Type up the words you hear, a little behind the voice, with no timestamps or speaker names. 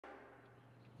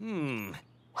Hey!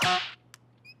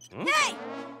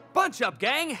 Bunch up,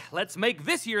 gang. Let's make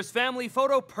this year's family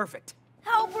photo perfect.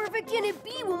 How perfect can it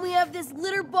be when we have this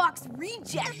litter box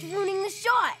reject ruining the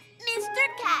shot? Mr.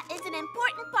 Cat is an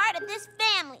important part of this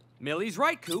family. Millie's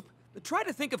right, Coop. Try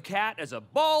to think of Cat as a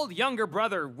bald younger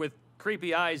brother with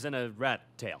creepy eyes and a rat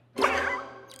tail.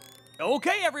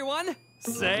 Okay, everyone.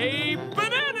 Say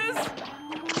bananas!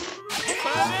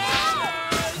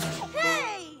 Bananas!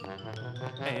 Hey!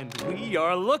 And we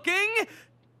are looking...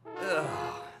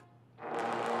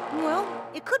 Well,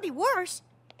 it could be worse.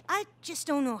 I just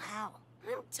don't know how.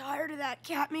 I'm tired of that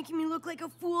cat making me look like a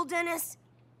fool, Dennis.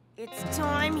 It's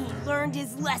time he learned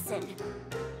his lesson.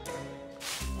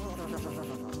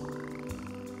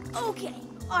 Okay,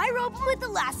 I rope him with the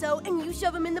lasso and you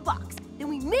shove him in the box. Then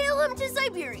we mail him to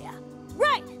Siberia.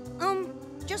 Right.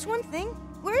 Just one thing.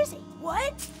 Where is he?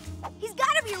 What? He's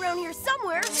gotta be around here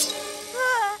somewhere.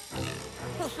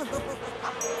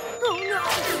 Oh no!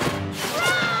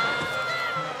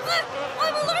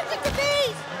 I'm allergic to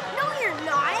bees! No, you're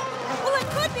not. Well, I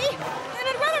could be, and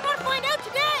I'd rather not find out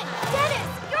today. Dennis,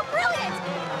 you're brilliant!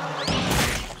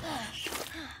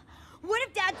 What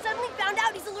if Dad suddenly found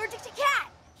out he's allergic to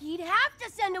cat? He'd have to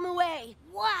send him away.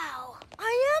 Wow,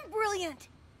 I am brilliant.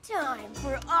 Time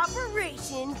for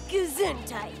Operation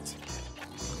Gesundheit.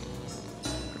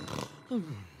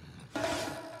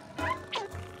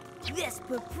 This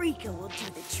paprika will do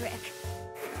the trick.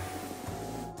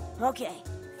 Okay,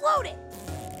 float it.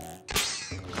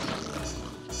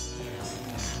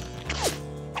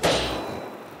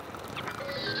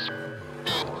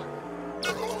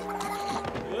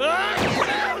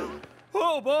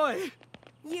 Oh, boy.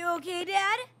 You okay,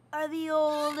 Dad? Are the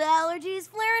old allergies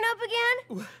flaring up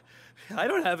again? I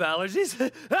don't have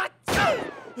allergies.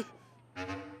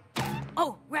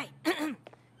 Oh, right.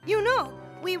 You know,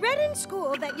 we read in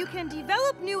school that you can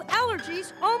develop new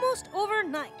allergies almost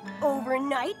overnight.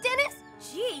 Overnight, Dennis?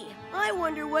 Gee, I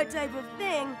wonder what type of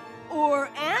thing or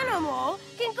animal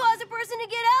can cause a person to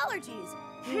get allergies.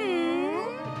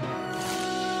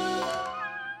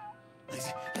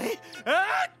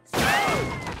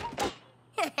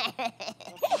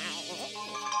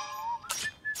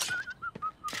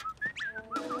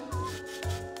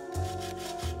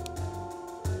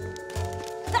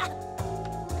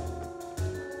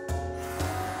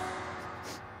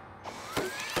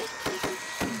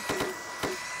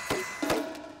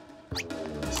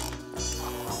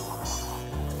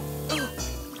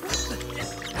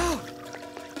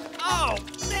 Oh,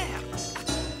 man.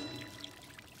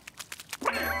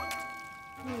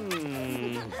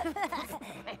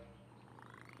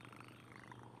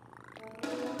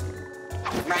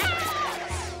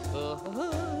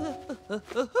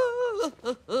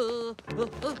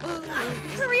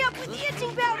 Hurry up with the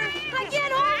itching powder! I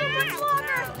can't hold it much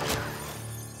longer!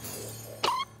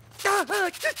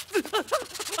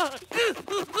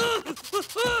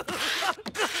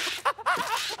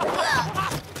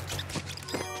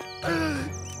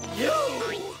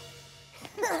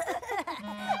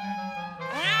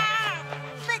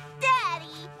 But,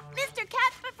 Daddy, Mr.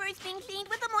 Cat prefers being cleaned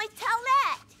with a moist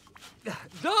towelette.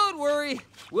 Don't worry.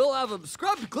 We'll have him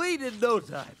scrubbed clean in no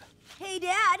time. Hey,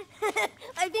 Dad.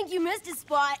 I think you missed a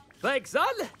spot. Thanks, son.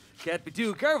 Can't be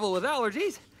too careful with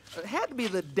allergies. Hand me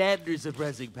the dander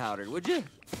suppressing powder, would you?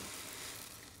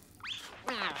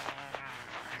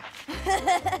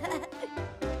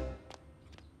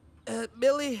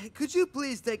 Millie, could you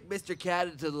please take Mr. Cat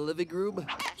into the living room?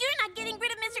 You're not getting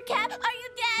rid of Mr. Cat, are you,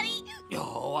 Daddy?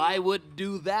 Oh, I wouldn't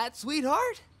do that,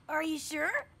 sweetheart. Are you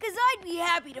sure? Because I'd be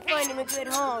happy to find him a good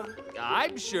home.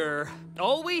 I'm sure.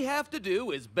 All we have to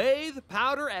do is bathe,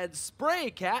 powder, and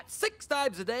spray Cat 6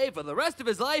 times a day for the rest of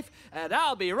his life, and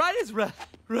I'll be right as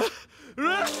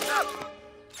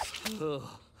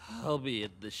I'll be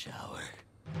in the shower.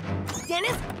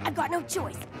 Dennis, I've got no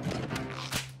choice.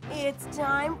 It's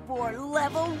time for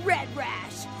level red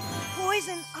rash.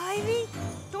 Poison ivy?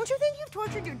 Don't you think you've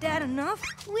tortured your dad enough?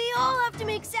 We all have to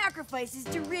make sacrifices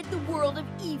to rid the world of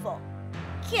evil.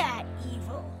 Cat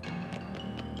evil.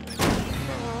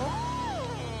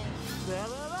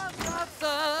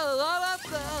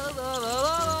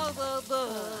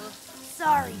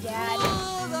 Sorry, Dad.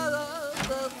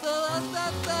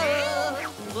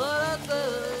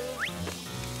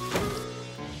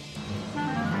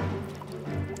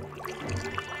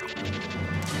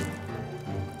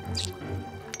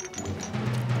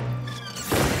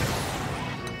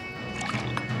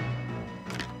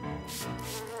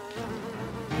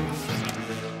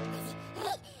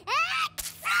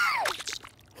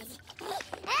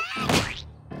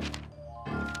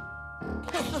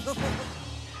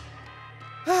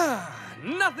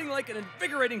 nothing like an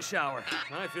invigorating shower.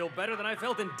 I feel better than I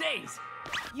felt in days.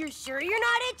 You're sure you're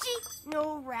not itchy?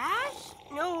 No rash?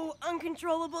 No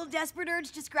uncontrollable, desperate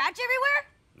urge to scratch everywhere?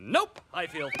 Nope, I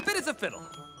feel fit as a fiddle.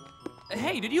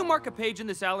 Hey, did you mark a page in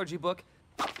this allergy book?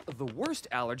 The worst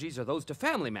allergies are those to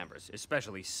family members,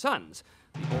 especially sons.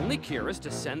 The only cure is to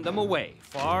send them away,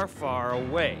 far, far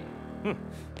away.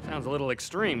 Sounds a little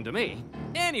extreme to me.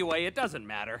 Anyway, it doesn't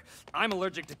matter. I'm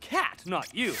allergic to cat,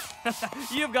 not you.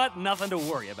 You've got nothing to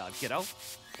worry about, kiddo.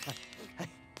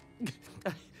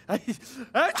 I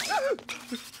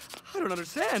don't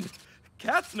understand.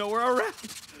 Cat's nowhere around.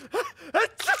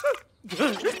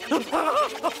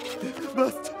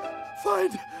 Must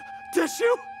find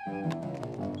tissue.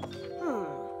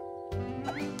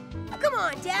 Come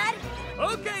on, Dad.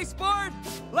 Okay, sport.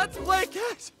 Let's play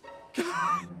catch.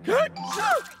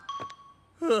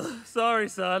 Sorry,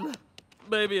 son.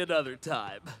 Maybe another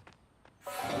time.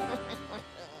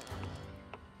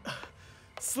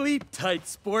 Sleep tight,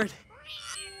 sport.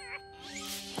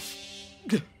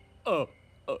 Oh,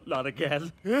 not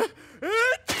again.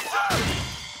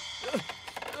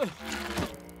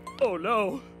 Oh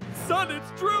no, son,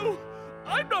 it's true.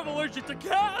 I'm not allergic to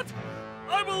cat.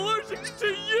 I'm allergic to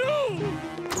you.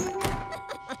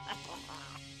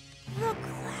 The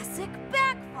classic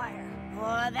backfire.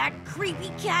 Oh, that creepy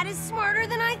cat is smarter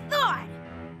than I thought.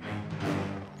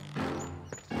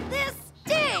 This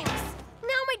stinks.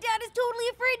 Now my dad is totally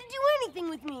afraid to do anything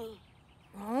with me.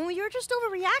 Oh, you're just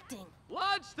overreacting.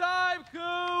 Lunchtime,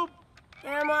 Coop.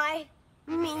 Am I?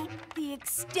 Meet the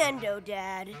extendo,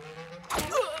 Dad.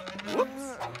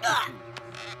 Whoops.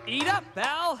 Eat up,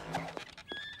 pal.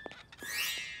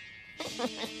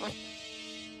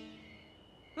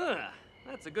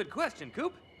 That's a good question,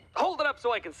 Coop. Hold it up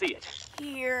so I can see it.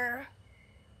 Here.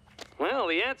 Well,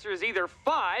 the answer is either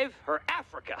 5 or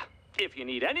Africa. If you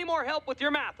need any more help with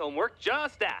your math homework,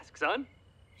 just ask, son.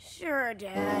 Sure,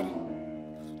 Dad.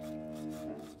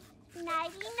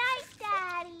 Nighty-night,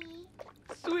 Daddy.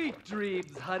 Sweet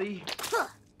dreams, honey. Huh.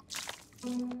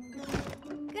 Good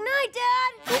night,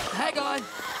 Dad. Oh, hang on.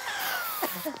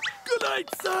 Good night,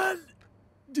 son.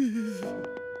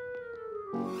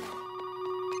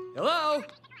 Hello?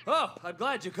 Oh, I'm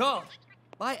glad you called.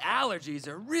 My allergies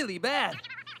are really bad.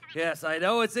 Yes, I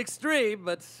know it's extreme,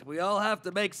 but we all have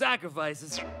to make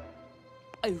sacrifices.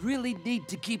 I really need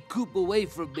to keep Coop away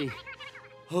from me.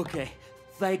 Okay,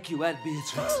 thank you, Aunt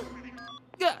Beatrix.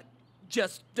 Yeah,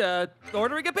 just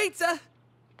ordering a pizza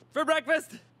for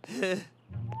breakfast.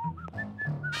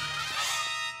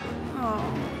 Oh.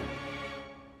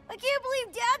 I can't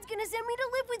believe Dad's gonna send me to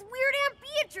live with weird Aunt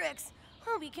Beatrix.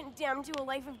 I'll be condemned to a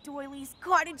life of doilies,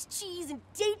 cottage cheese, and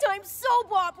daytime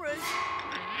soap operas.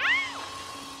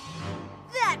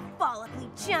 That follically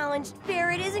challenged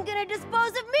ferret isn't gonna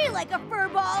dispose of me like a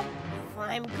furball. If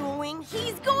I'm going,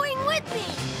 he's going with me.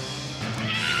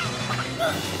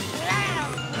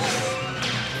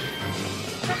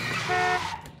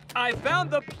 I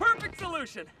found the perfect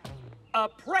solution. A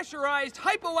pressurized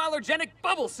hypoallergenic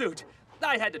bubble suit.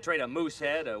 I had to trade a moose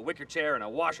head, a wicker chair, and a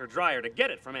washer dryer to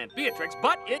get it from Aunt Beatrix,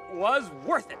 but it was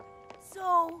worth it.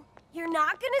 So, you're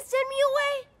not gonna send me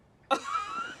away?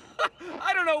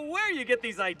 I don't know where you get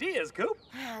these ideas, Coop.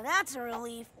 That's a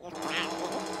relief.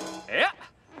 Yeah,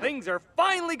 things are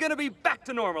finally gonna be back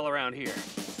to normal around here.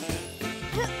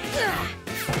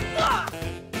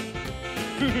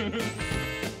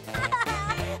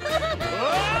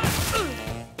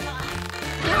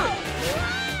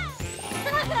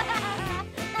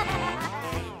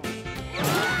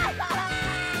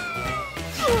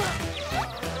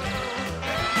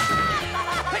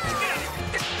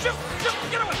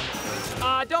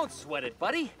 Don't sweat it,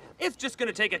 buddy. It's just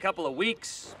gonna take a couple of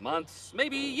weeks, months,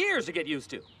 maybe years to get used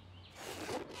to.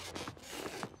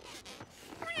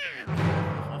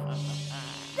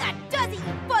 That does it,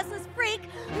 you bustless freak!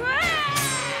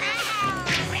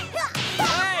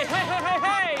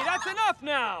 Hey, that's enough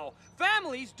now!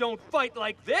 Families don't fight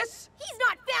like this! He's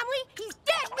not family, he's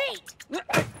dead meat!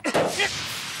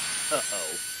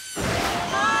 Uh-oh.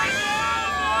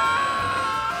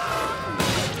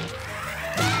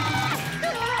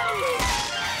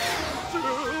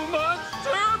 Too much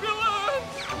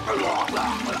turbulence!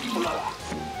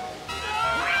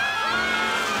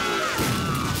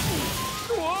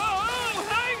 Whoa,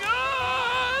 hang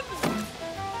on!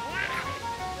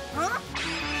 Huh?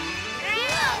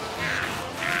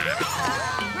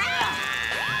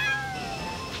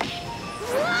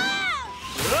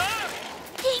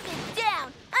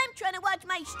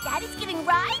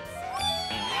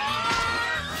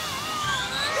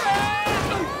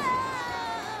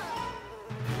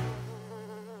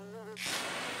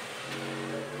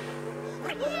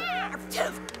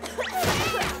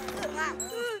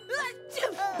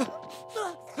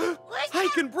 I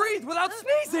can breathe without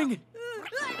sneezing!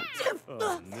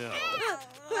 Oh, no.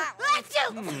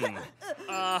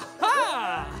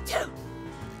 Aha!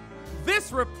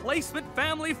 This replacement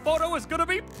family photo is gonna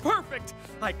be perfect!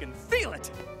 I can feel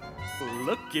it!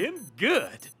 Looking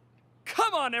good!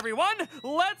 Come on, everyone!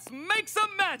 Let's make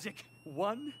some magic!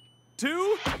 1,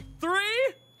 2, 3,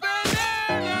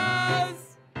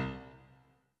 bananas!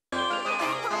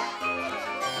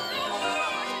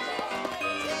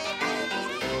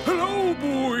 Hello,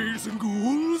 boys and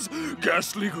ghouls.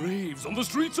 Ghastly graves on the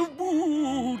streets of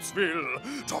Bootsville.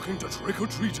 Talking to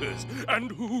trick-or-treaters.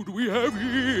 And who do we have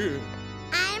here?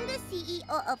 I'm the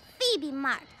CEO of Phoebe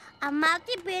Mart, a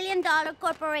multi-billion-dollar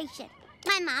corporation.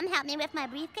 My mom helped me with my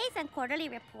briefcase and quarterly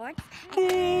reports.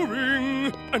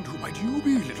 Boring. And who might you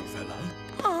be, little fella?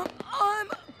 I'm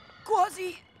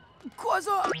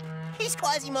Quasar. He's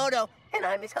Quasimodo, and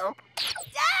I'm his hump.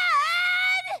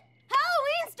 Dad!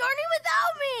 Halloween's starting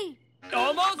without me!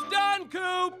 Almost done,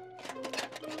 Coop!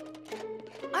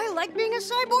 I like being a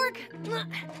cyborg,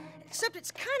 except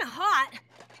it's kind of hot.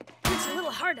 It's a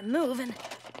little hard to move and...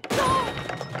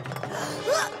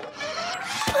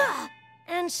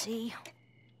 and see.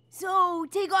 So,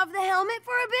 take off the helmet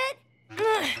for a bit?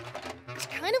 It's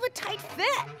kind of a tight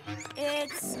fit.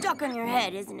 It's stuck on your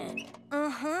head, isn't it?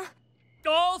 Uh-huh.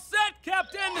 All set,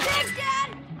 Captain! Thanks,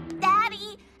 Dad!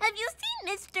 Daddy, have you seen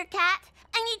Mr. Cat?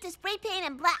 I need to spray paint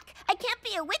him black. I can't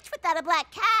be a witch without a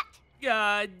black cat.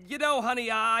 You know, honey,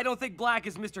 I don't think black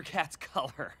is Mr. Cat's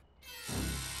color.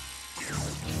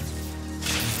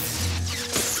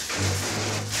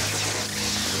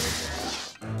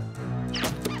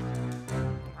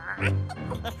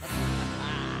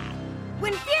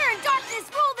 When fear and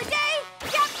darkness rule the day,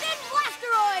 Captain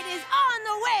Blasteroid is on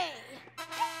the way!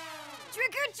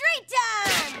 Trick-or-treat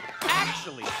time!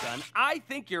 Actually, son, I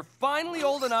think you're finally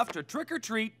old enough to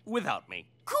trick-or-treat without me.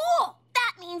 Cool!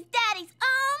 That means Daddy's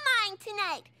all mine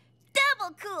tonight.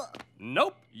 Double cool.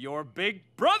 Nope, your big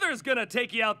brother's gonna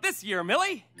take you out this year,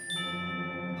 Millie.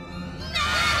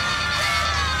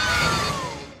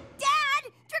 Dad,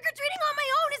 trick-or-treating on my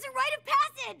own is a rite of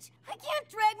passage. I can't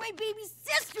drag my baby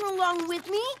sister along with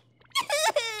me.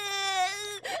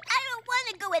 I don't want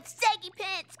to go with saggy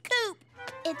pants, Coop.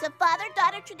 It's a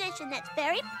father-daughter tradition that's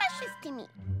very precious to me.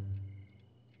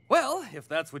 Well, if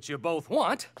that's what you both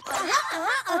want.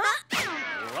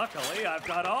 Luckily, I've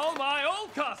got all my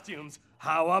old costumes.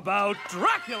 How about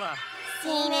Dracula?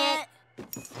 Seen it.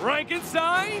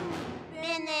 Frankenstein?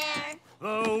 Been there.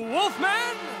 The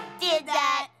Wolfman? Did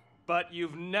that. But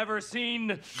you've never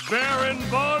seen Baron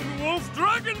von Wolf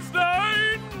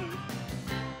Dragonstein?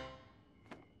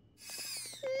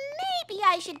 Maybe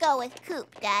I should go with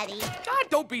Coop, Daddy. Ah,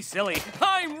 don't be silly.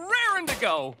 I'm raring to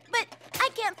go. But I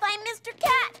can't find Mr.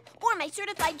 Cat or my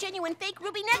certified genuine fake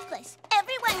ruby necklace.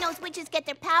 Everyone knows witches get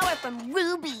their power from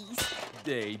rubies.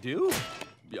 They do?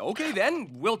 Okay, then.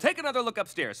 We'll take another look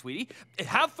upstairs, sweetie.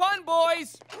 Have fun,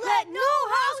 boys. Let no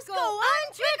house go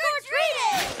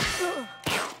untrick-or-treated!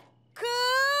 Coop!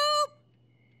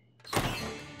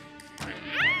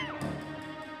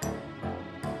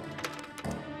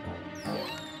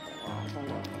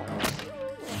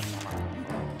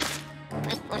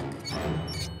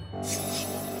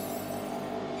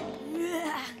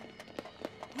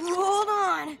 Hold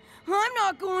on. I'm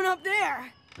not going up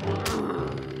there.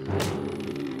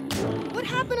 What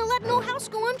happened to let no house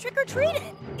go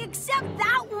untrick-or-treated? Except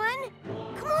that one.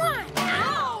 Come on.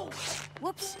 Ow!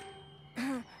 Whoops.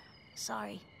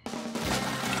 Sorry.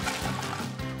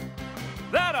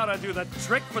 That ought to do the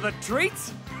trick for the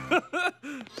treats.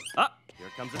 Ah, here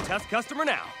comes a test customer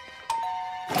now.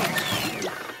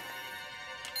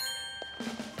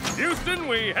 Houston,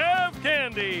 we have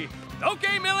candy.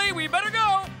 Okay, Millie, we better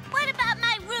go. What about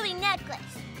my ruby necklace?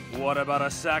 What about a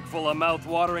sack full of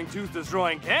mouth-watering,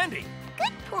 tooth-destroying candy?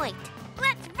 Good point.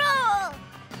 Let's roll.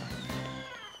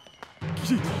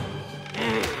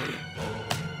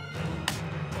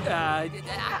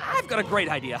 I've got a great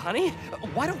idea, honey.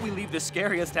 Why don't we leave the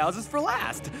scariest houses for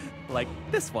last? Like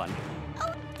this one.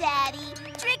 Oh, Daddy,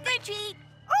 trick or treat.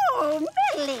 Oh,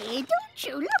 Millie, don't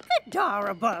you look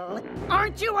adorable?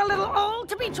 Aren't you a little old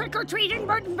to be trick-or-treating,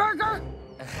 Burtonburger?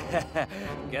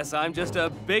 Guess I'm just a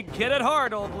big kid at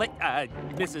heart,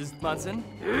 Mrs. Munson.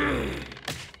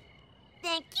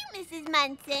 Thank you, Mrs.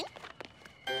 Munson.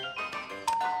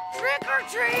 Trick or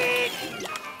treat!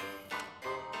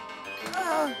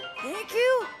 Thank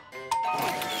you.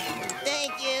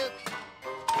 Thank you.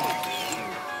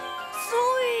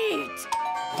 Sweet!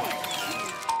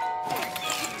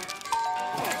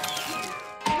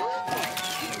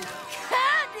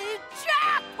 Candy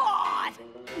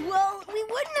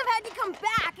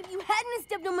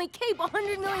stepped on my cape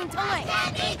 100 million times.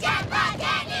 Candy jackpot!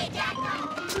 Candy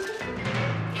jackpot!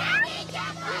 Candy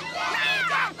jackpot! Candy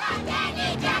jackpot!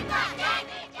 Candy jackpot!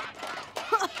 Candy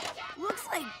jackpot! Looks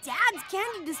like Dad's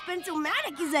candy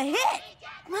dispense-o-matic is a hit.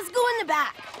 Let's go in the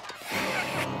back.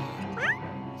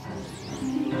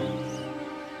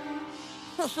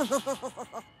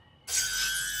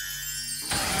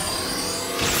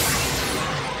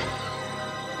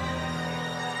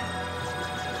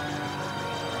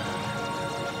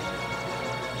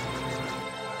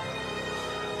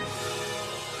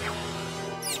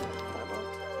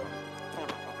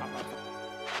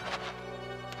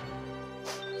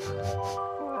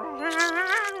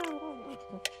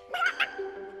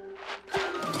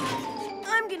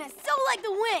 I'm gonna sew like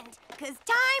the wind, 'cause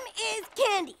time is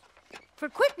candy. For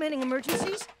quick mending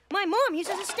emergencies, my mom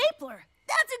uses a stapler.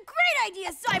 That's a great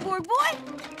idea, cyborg boy!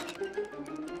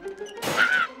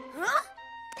 Huh?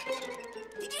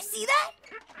 Did you see that?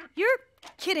 You're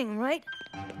kidding, right?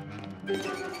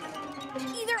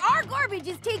 Either our garbage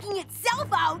is taking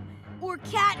itself out, or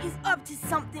Cat is up to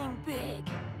something big.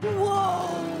 Whoa!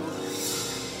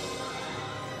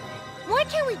 Why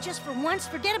can't we just for once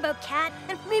forget about Cat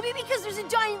and... Maybe because there's a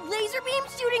giant laser beam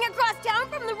shooting across town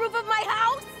from the roof of my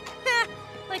house?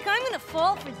 Like I'm gonna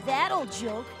fall for that old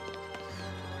joke.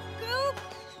 Coop!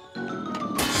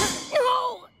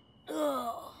 No!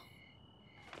 Ugh.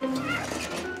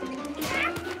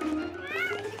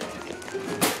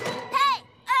 Hey!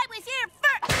 I was here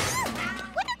first!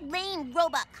 What a lame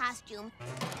robot costume.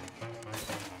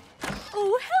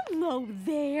 Oh, hello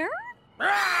there.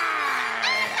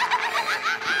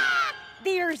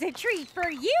 There's a treat for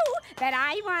you that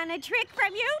I want a trick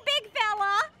from you, big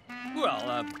fella.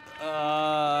 Well,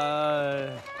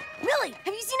 Millie,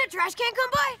 have you seen a trash can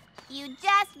come by? You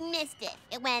just missed it.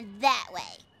 It went that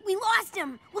way. We lost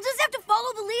him. We'll just have to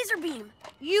follow the laser beam.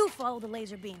 You follow the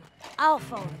laser beam. I'll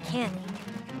follow the candy.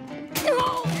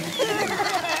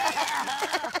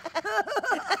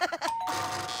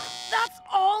 That's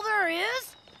all there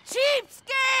is?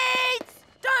 Cheapskates!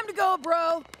 Time to go,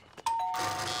 bro.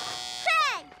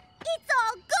 Craig! It's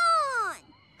all gone!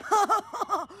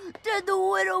 Did the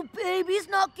widow babies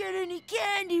not get any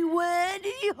candy,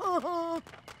 Wendy? You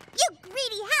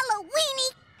greedy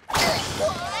Halloweenie!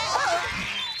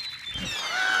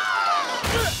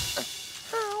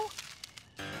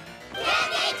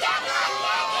 Candy jackpot!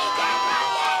 Candy jackpot!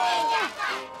 Candy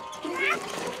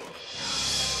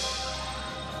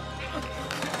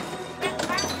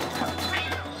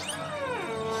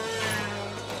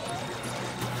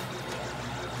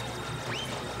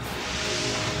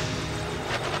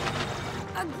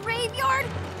A graveyard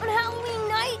on Halloween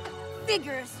night?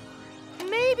 Figures.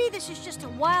 Maybe this is just a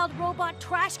wild robot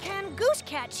trash can goose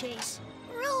cat chase.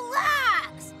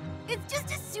 Relax. It's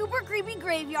just a super creepy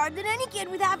graveyard that any kid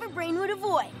with half a brain would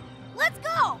avoid. Let's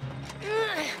go.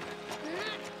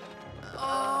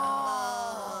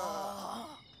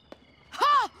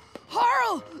 Ha!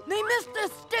 Harl! They missed a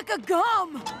stick of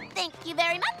gum. Thank you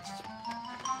very much.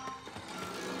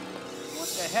 what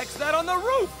the heck's that on the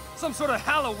roof? Some sort of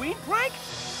Halloween prank?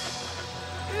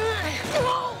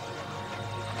 Whoa!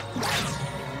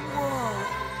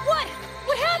 What?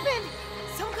 What happened?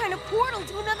 Some kind of portal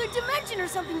to another dimension or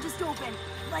something just opened.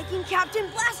 Like in Captain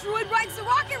Blasteroid Rides the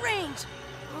Rocket Range.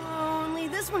 Only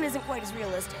this one isn't quite as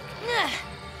realistic.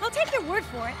 I'll take your word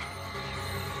for it.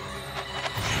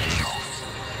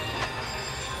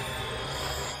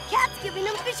 Cat's giving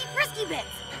him fishy frisky bits.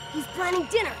 He's planning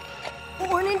dinner.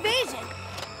 Or an invasion.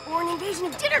 Or an invasion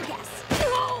of dinner guests.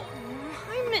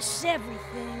 I miss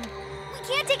everything. We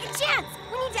can't take a chance.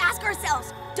 We need to ask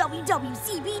ourselves,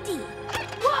 WWCBD.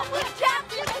 What would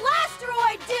Captain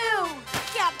Blasteroid do?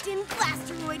 Captain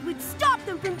Blasteroid would stop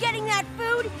them from getting that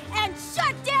food and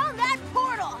shut down that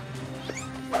portal.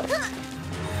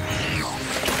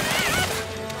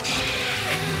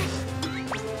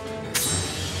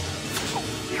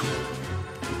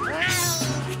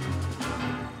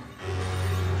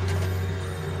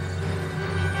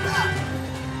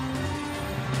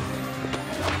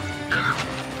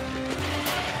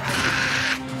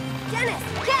 Dennis,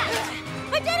 Cat!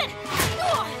 I did it!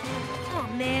 Oh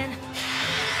man.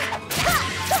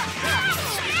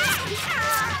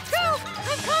 Coop,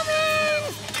 I'm coming!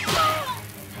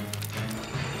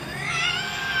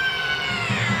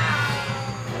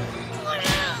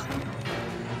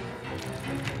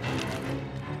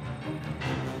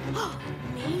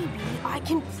 Maybe I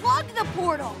can plug the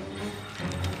portal.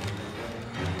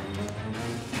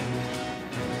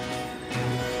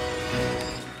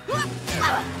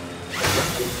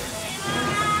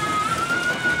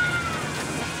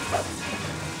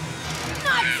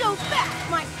 Not so fast,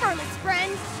 my furnace friend.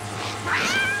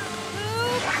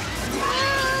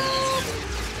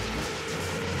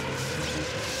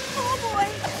 Oh boy!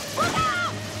 Look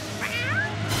out!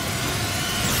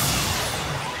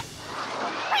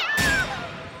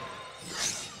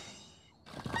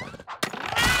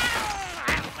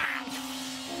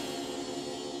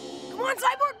 Come on,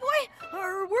 cyborg boy!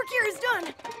 Our work here is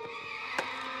done.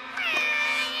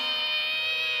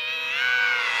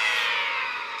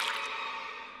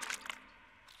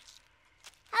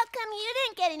 How come you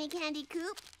didn't get any candy,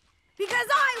 Coop? Because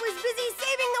I was busy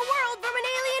saving the world from an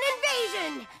alien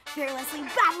invasion! Fearlessly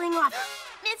battling off...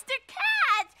 Mr.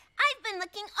 Cat, I've been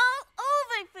looking all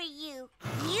over for you.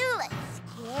 You look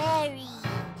scary.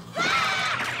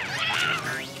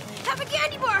 Have a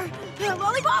candy bar! A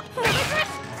lollipop! A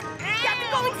citrus! Captain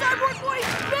calling cyborg boy!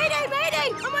 Mayday!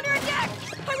 Mayday! I'm under attack!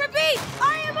 I repeat, I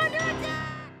am under attack!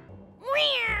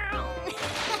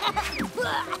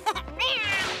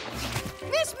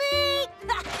 Miss me!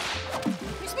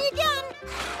 Miss me again!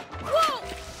 Whoa!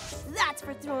 That's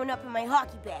for throwing up in my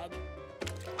hockey bag.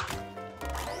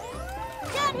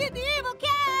 Can't hit the evil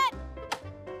cat!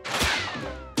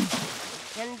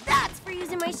 And that's for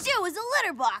using my shoe as a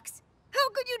litter box. How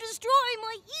could you destroy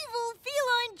my evil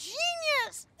feline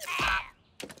genius?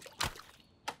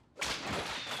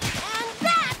 And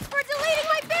that's for deleting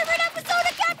my favorite episode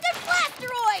of Captain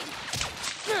Blasteroid!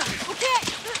 Okay,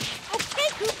 Coop.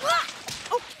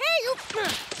 Okay,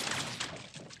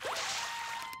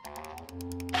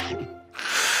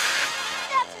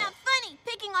 That's not funny,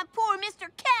 picking on poor Mr.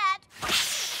 Cat.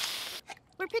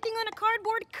 We're picking on a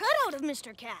cardboard cutout of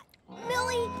Mr. Cat.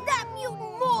 Millie, that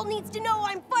mutant mole needs to know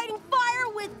I'm fighting fire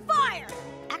with fire!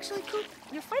 Actually, Coop,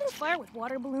 you're fighting fire with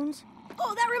water balloons.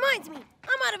 Oh, that reminds me.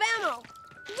 I'm out of ammo.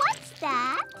 What's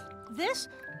that? This?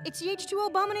 It's the H2O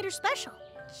Abominator Special.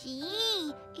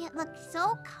 Gee, it looks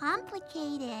so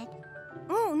complicated.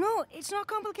 Oh, no, it's not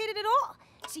complicated at all.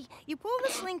 See, you pull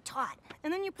the sling taut,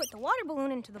 and then you put the water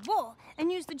balloon into the bowl and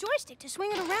use the joystick to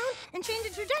swing it around and change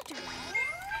the trajectory.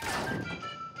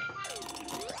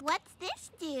 What's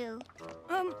this do?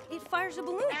 It fires a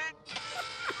balloon.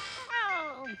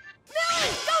 Millie,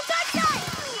 don't touch that!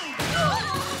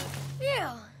 Ew,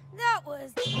 that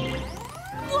was...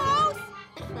 close!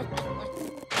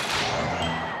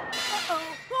 Uh-oh.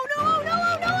 Oh no, oh no,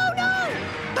 oh no, oh no!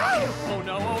 Oh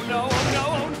no, oh no, oh no,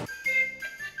 oh no!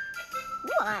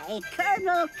 Why,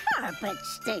 Colonel Carpet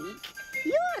Steak,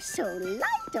 you're so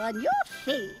light on your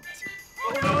feet.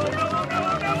 Oh no, oh no, oh no,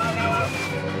 oh no, oh no!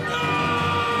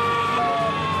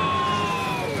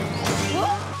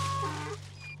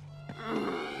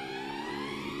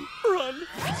 Run!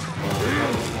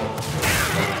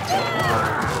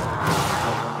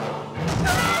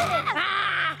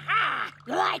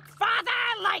 Like father,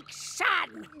 like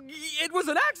son. It was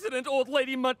an accident, old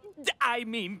lady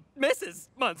Mrs.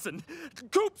 Munson.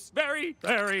 Coop's very,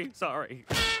 very sorry.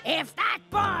 If that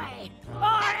boy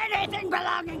or anything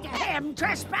belonging to him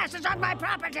trespasses on my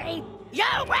property,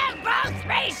 you will both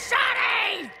be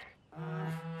sorry!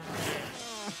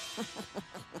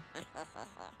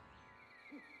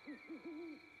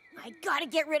 I gotta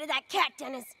get rid of that cat,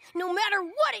 Dennis, no matter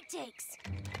what it takes.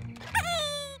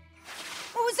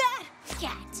 What was that?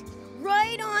 Cat.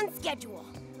 Right on schedule.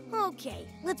 Okay,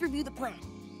 let's review the plan.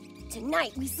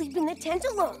 Tonight, we sleep in the tent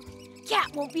alone.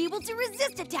 Cat won't be able to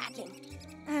resist attacking.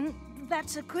 And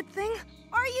that's a good thing?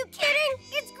 Are you kidding?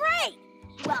 It's great!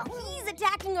 Well, he's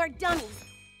attacking our dummies.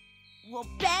 We'll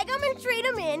bag him and trade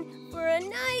him in for a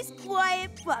nice,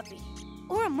 quiet puppy.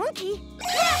 Or a monkey?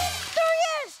 Yeah, there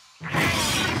he is!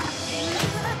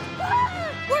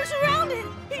 We're surrounded!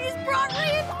 He's brought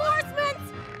reinforcements!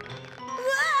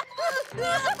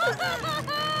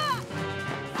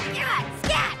 Scat!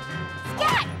 Scat!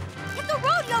 Scat! Hit the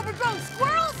road, you overgrown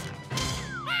squirrels!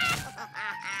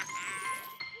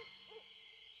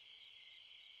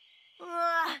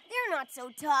 They're not so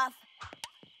tough.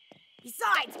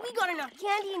 Besides, we got enough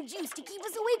candy and juice to keep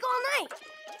us awake all night.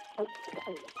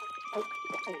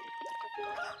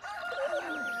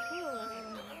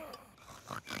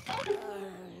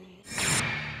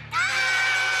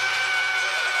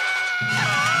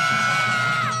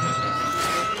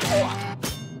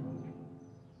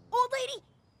 Old lady,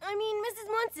 Mrs.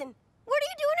 Munson, what are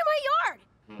you doing in my yard?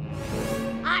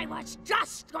 I was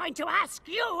just going to ask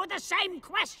you the same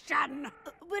question.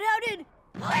 But how did...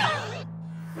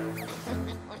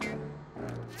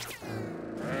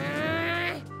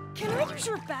 Can I use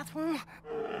your bathroom?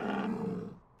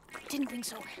 Didn't think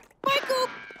so. Bye, Coop!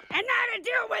 And now to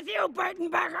deal with you,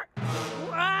 Burtonburger.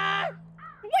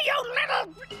 You little...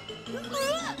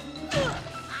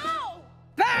 Ow!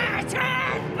 Burtonburger!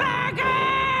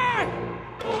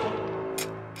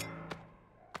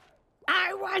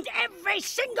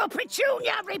 the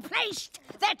petunia replaced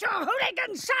that your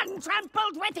hooligan son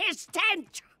trampled with his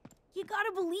tent. You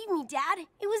gotta believe me, Dad.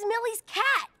 It was Millie's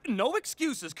cat. No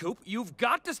excuses, Coop. You've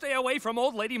got to stay away from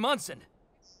Old Lady Munson.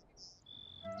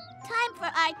 Time for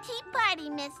our tea party,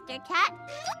 Mr. Cat.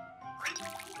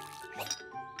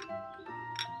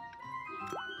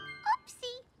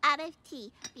 Oopsie, out of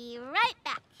tea. Be right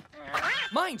back.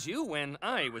 Mind you, when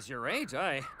I was your age,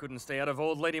 I couldn't stay out of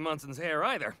Old Lady Munson's hair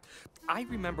either. I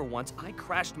remember once I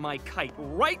crashed my kite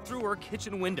right through her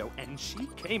kitchen window, and she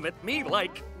came at me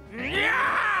like... No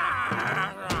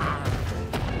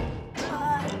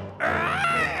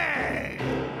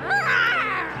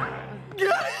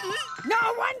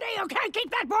wonder you can't keep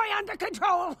that boy under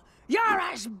control. You're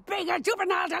as big a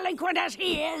juvenile delinquent as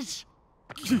he is.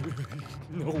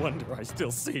 No wonder I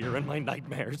still see her in my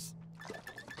nightmares.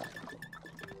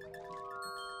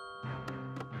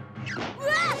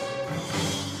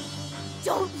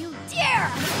 Don't you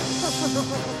dare!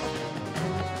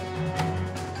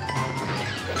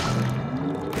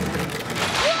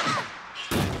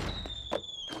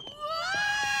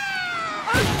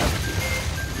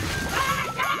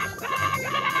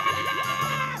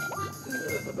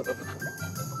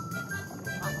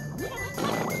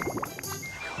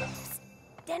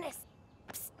 Dennis!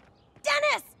 Psst.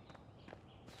 Dennis!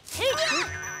 Hey,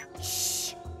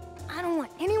 shh! I don't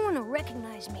want anyone to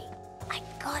recognize me. I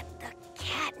got the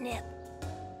catnip.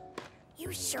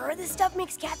 You sure this stuff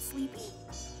makes cats sleepy?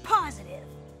 Positive.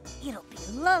 It'll be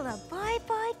lullaby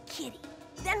by Kitty.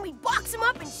 Then we box him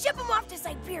up and ship him off to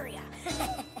Siberia.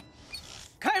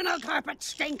 Colonel Carpet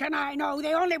Stink and I know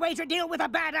the only way to deal with a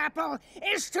bad apple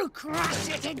is to crush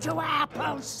it into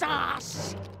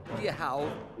applesauce. Yeah,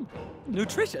 how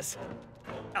nutritious.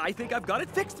 I think I've got it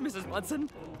fixed, Mrs. Munson.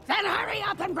 Then hurry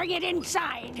up and bring it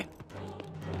inside.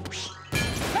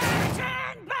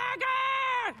 Burtonburger!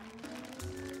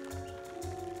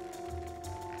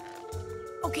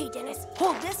 Okay, Dennis,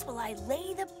 hold this while I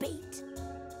lay the bait.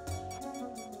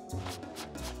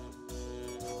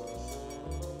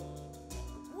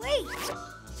 Wait,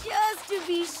 just to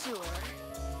be sure.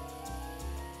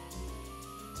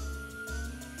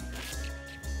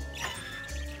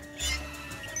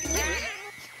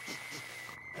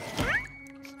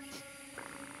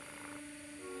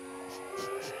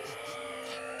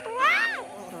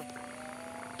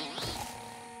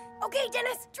 Okay,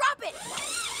 Dennis, drop it!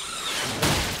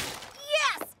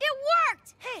 Yes, it worked!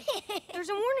 Hey, there's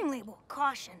a warning label.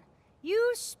 Caution.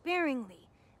 Use sparingly.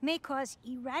 May cause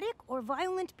erratic or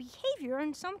violent behavior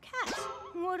in some cats.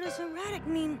 What does erratic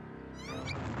mean?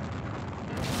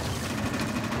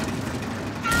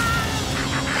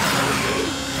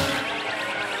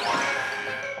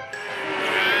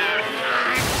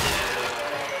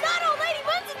 Not Old Lady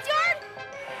Munson's yard!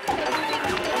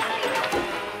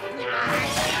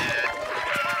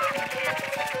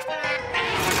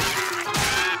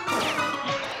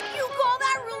 You call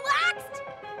that relaxed?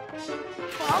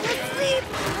 Fall asleep!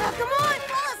 Oh, come on,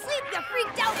 fall asleep, you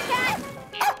freaked out cat!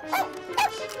 Get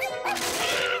off me!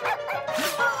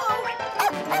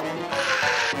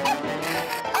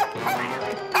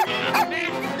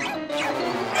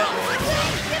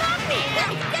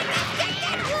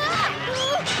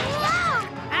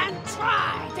 And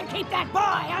try to keep that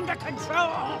boy under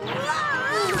control.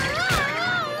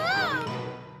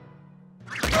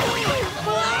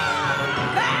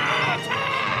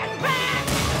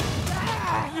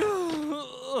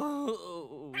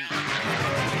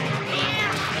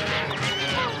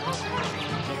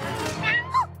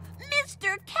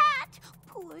 Mr. Cat!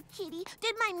 Poor kitty.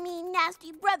 Did my mean,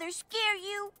 nasty brother scare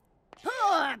you?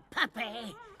 Poor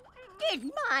puppy. Did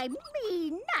my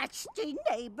mean, nasty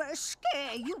neighbor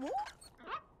scare you?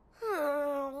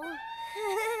 Oh.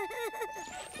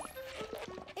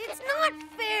 It's not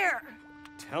fair.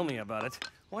 Tell me about it.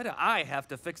 Why do I have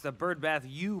to fix the bird bath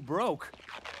you broke?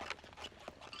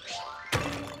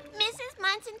 Mrs.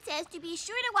 Munson says to be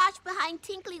sure to wash behind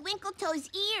Tinkly Winkletoe's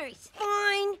ears.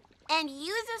 Fine. And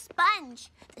use a sponge.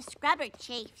 The scrubber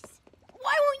chafes.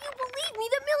 Why won't you believe me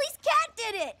that Millie's cat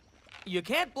did it? You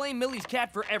can't blame Millie's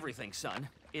cat for everything, son.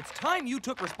 It's time you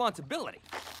took responsibility.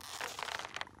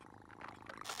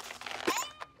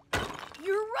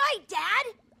 You're right,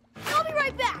 Dad. I'll be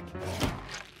right back.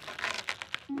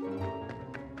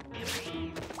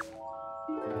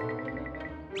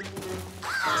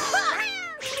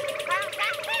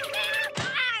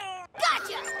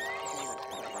 Gotcha!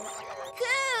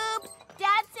 Coop!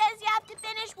 Dad says you have to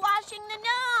finish washing the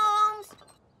gnomes.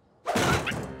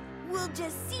 We'll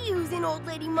just see who's in Old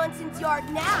Lady Munson's yard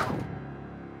now.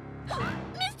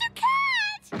 Mr.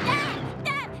 Cat!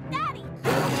 Daddy!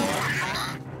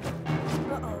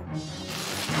 Uh-oh.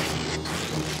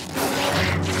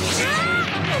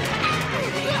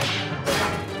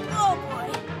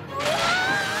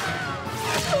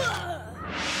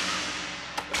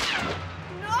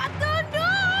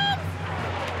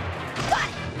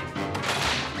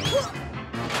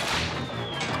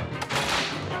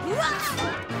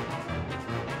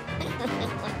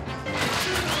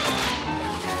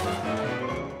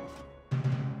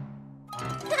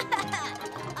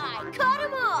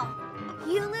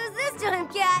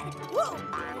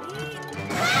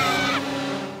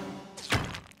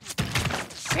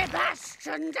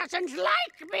 Burton doesn't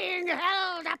like being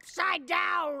held upside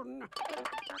down.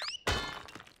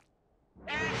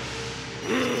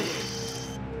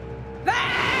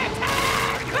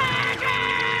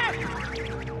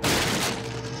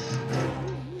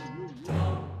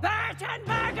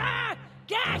 Burtonburger,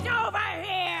 get over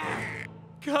here!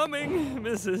 Coming,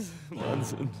 Mrs.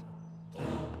 Munson.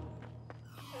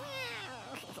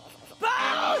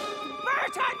 Both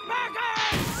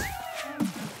Burtonburgers!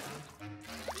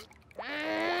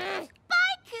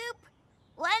 Bye, Coop.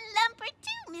 One lump or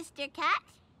two, Mr. Cat.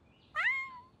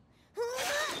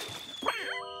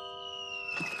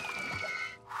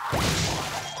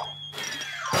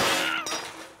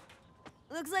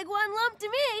 Looks like one lump to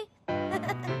me.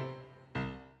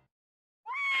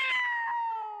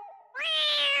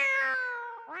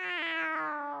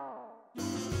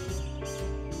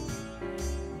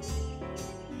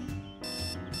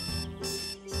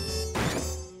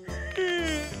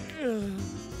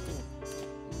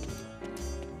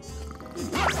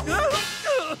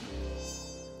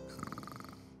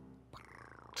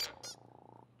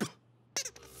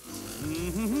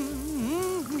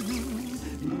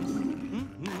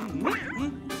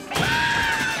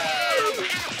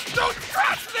 Don't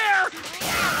crash there!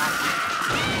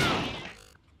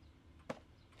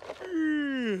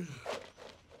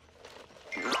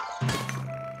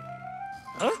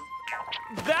 Huh?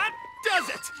 That does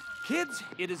it! Kids,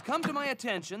 it has come to my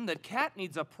attention that Cat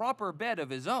needs a proper bed of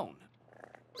his own.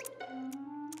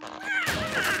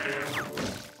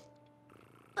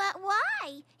 But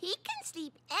why? He can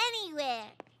sleep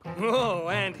anywhere. Oh,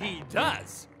 and he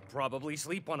does. Probably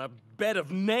sleep on a bed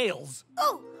of nails.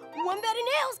 Oh, one bed of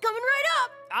nails coming right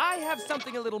up. I have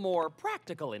something a little more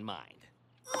practical in mind.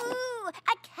 Ooh,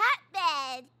 a cat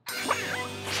bed.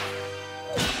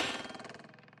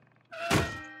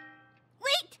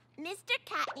 Wait, Mr.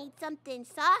 Cat needs something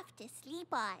soft to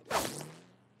sleep on.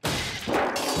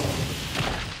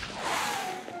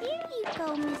 Here you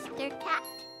go, Mr. Cat.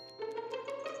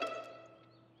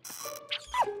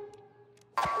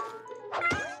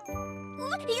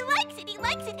 Ooh, he likes it, he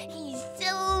likes it. He's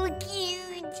so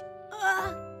cute.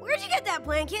 Where'd you get that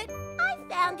blanket? I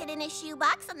found it in a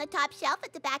shoebox on the top shelf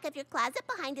at the back of your closet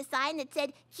behind a sign that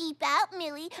said, "Keep out,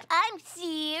 Millie. I'm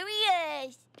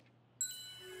serious."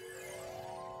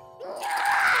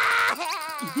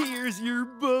 Here's your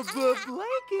bubba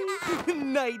blanket.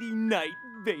 Nighty-night,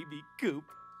 baby Coop.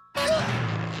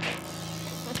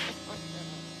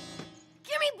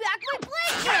 Give me back my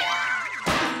blanket!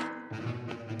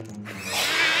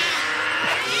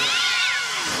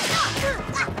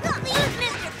 Leave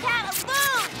Mr. Cat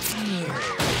alone!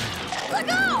 Let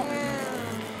go!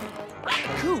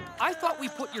 Coop, I thought we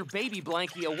put your baby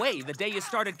blankie away the day you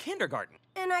started kindergarten.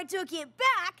 And I took it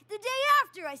back the day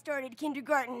after I started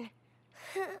kindergarten.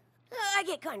 I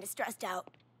get kind of stressed out.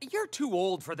 You're too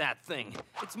old for that thing.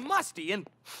 It's musty and...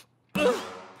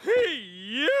 Hey,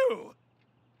 you!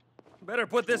 Better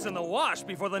put this in the wash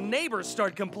before the neighbors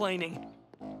start complaining.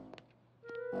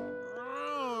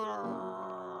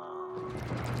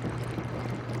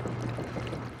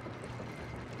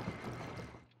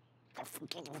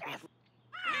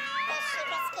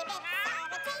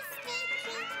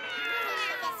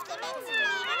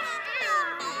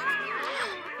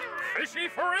 Fishy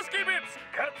frisky bits!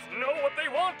 Cats know what they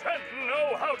want and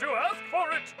know how to ask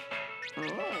for it!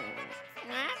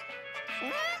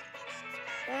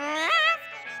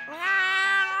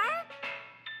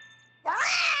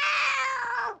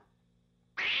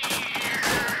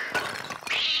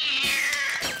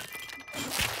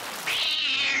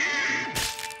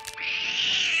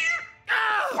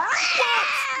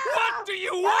 What do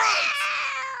you want?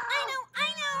 I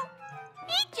know.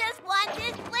 He just wants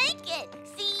his blanket,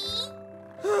 see?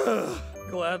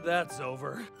 Glad that's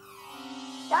over.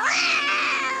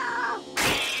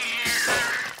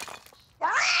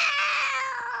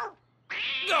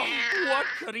 Oh, what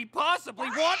could he possibly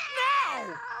want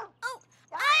now? Oh,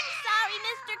 I'm sorry,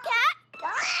 Mr. Cat.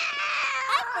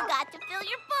 I forgot to fill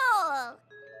your bowl.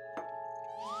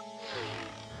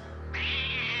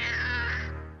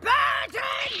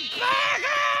 Burtonburger!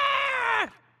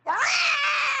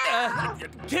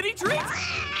 Kitty treats?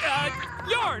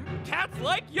 Yarn. Cats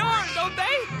like yarn, don't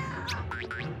they?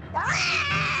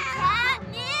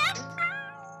 Catnip?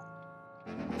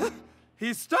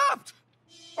 He stopped.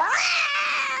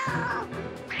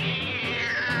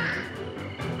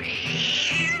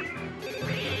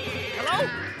 Hello?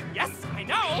 Yes, I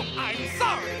know. I'm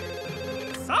sorry.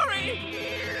 Sorry.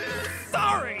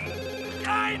 Sorry.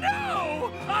 I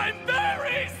know. I'm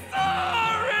very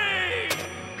sorry.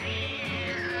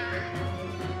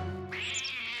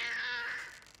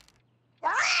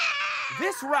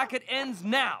 This racket ends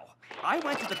now. I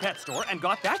went to the pet store and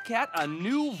got that cat a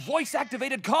new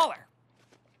voice-activated collar.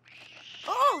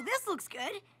 Oh, this looks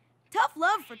good. Tough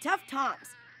love for tough toms.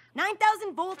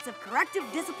 9,000 volts of corrective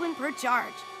discipline per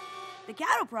charge. The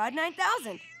cattle prod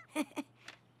 9,000.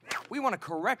 We want to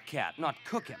correct cat, not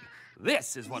cook him.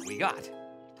 This is what we got.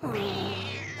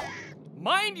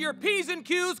 Mind your P's and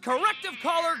Q's, corrective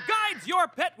collar guides your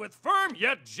pet with firm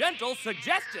yet gentle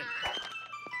suggestion.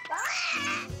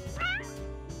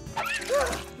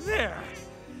 There.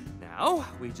 Now,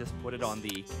 we just put it on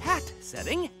the cat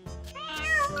setting.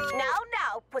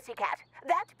 Now, pussycat.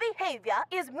 That behavior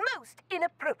is most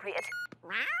inappropriate.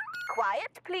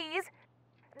 Quiet, please.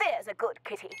 There's a good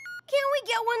kitty. Can't we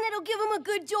get one that'll give him a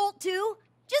good jolt, too?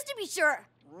 Just to be sure.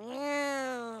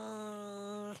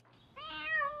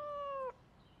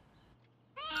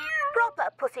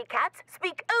 Proper pussycats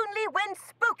speak only when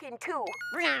spoken to.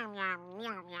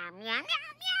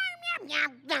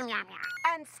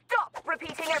 And stop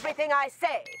repeating everything I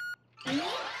say.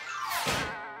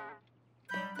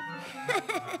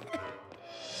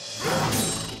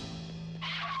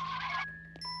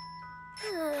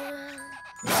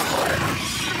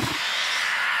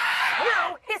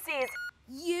 No hissies.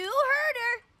 You heard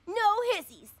her. No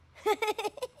hissies.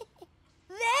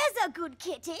 There's a good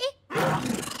kitty.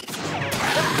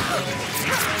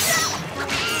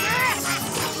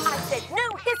 I said no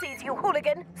hissies, you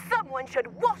hooligan. Someone should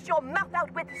wash your mouth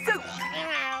out with soup.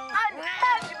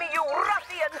 Unhand me, you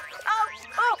ruffian. Ouch!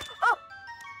 Oh, oh.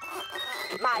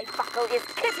 My buckle is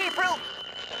kitty-proof.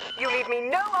 You leave me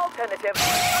no alternative.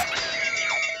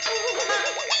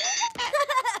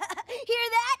 Hear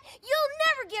that? You'll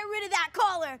never get rid of that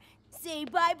collar. Say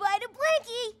bye-bye to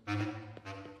Blanky.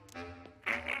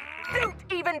 Don't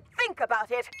even think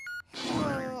about it.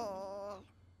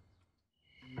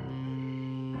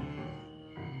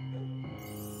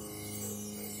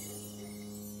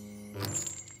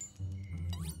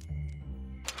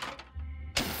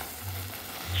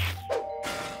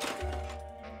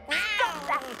 Stop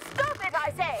that! Stop it,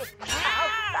 I say! Ow!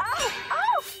 Ow!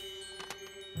 Ow!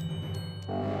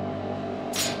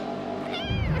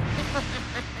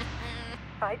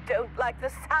 I don't like the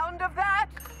sound of that.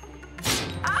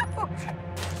 Ouch!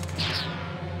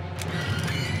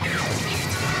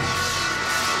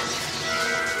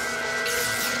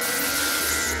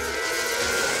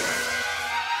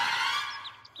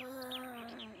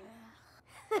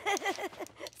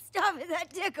 Stop it, that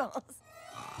tickles.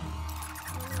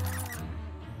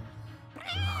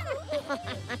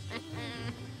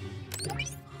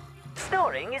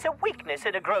 Snoring is a weakness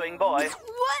in a growing boy.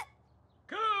 What?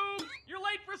 Coop, you're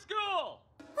late for school.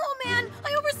 Oh, man,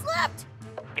 I overslept.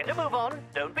 Get a move on.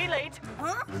 Don't be late.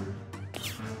 Huh?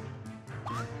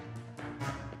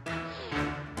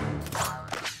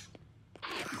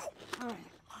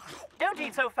 Don't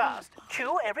eat so fast.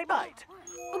 Chew every bite.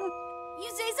 You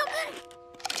say something?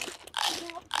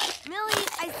 Millie,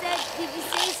 I said, did you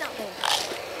say something?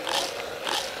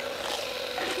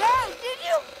 Yeah, did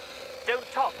you?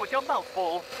 Don't talk with your mouth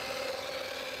full.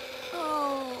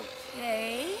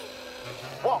 Okay.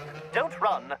 Walk. Don't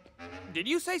run. Did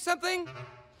you say something?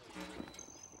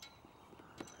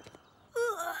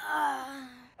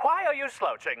 Why are you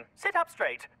slouching? Sit up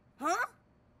straight. Huh?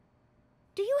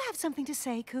 Do you have something to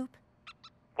say, Coop?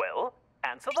 Well,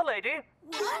 answer the lady.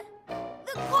 What?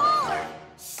 The collar!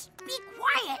 Shh, be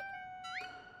quiet.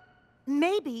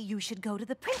 Maybe you should go to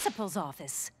the principal's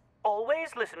office.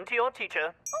 Always listen to your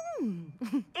teacher.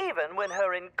 Even when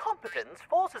her incompetence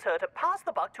forces her to pass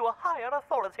the buck to a higher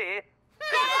authority.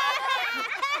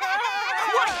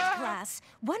 Quiet, class.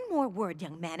 One more word,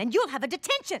 young man, and you'll have a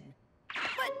detention.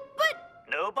 But...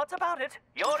 No buts about it.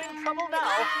 You're in trouble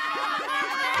now.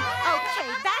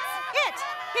 Okay, that's it.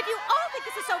 If you all think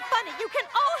this is so funny, you can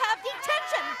all have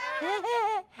detention.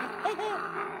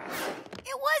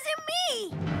 it wasn't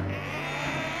me!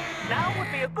 Now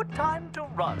would be a good time to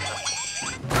run.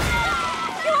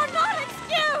 You're not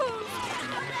excused!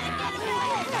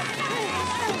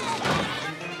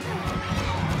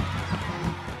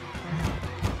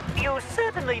 You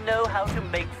certainly know how to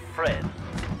make friends.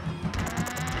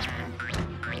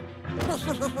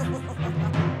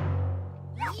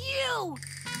 You!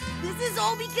 This is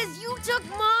all because you took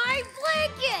my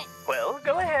blanket! Well,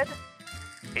 go ahead.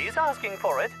 He's asking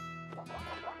for it.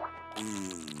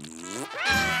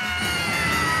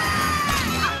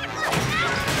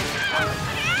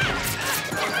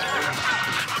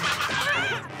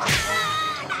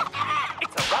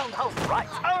 It's a roundhouse right.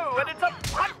 Oh, and it's a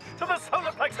punch to the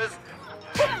solar plexus.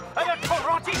 And a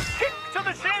karate kick to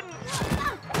the shin.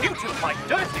 You two fight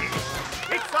dirty.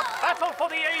 It's a battle for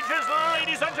the ages,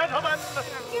 ladies and gentlemen.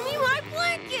 Give me my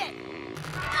blanket!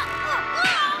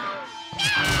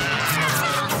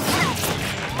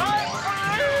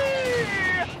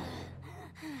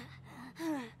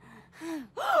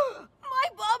 My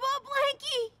Baba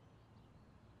blankie!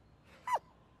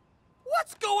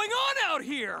 What's going on out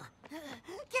here?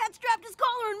 Cat strapped his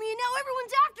collar on me and now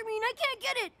everyone's after me and I can't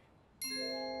get it.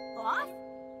 Off?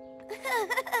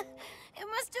 It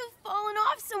must have fallen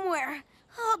off somewhere.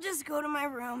 I'll just go to my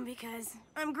room because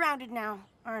I'm grounded now,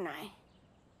 aren't I?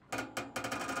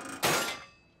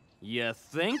 You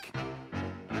think?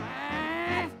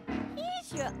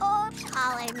 Here's your old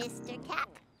collar, Mr. Cat.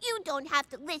 You don't have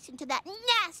to listen to that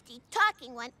nasty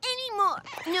talking one anymore.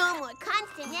 No more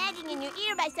constant nagging in your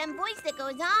ear by some voice that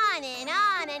goes on.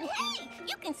 And hey,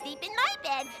 you can sleep in my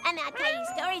bed and I'll tell you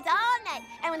stories all night.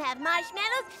 And we'll have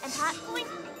marshmallows and popcorn.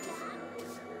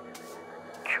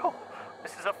 Phew,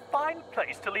 this is a fine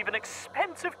place to leave an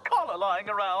expensive collar lying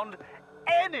around.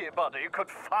 Anybody could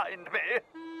find me.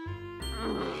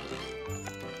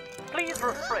 Please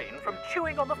refrain from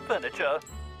chewing on the furniture.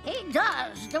 He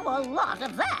does do a lot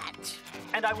of that.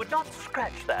 And I would not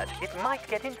scratch that. It might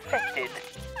get infected.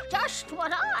 Just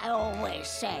what I always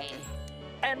say.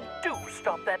 And do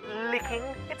stop that licking.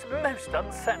 It's most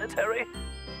unsanitary.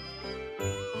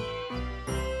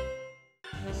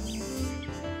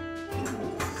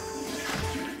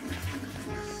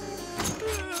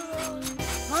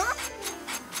 Huh?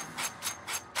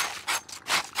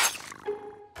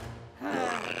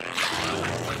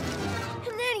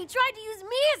 And then he tried to use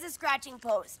me as a scratching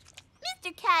post.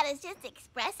 Mr. Cat is just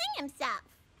expressing himself.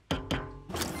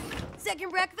 Second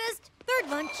breakfast, third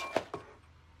lunch.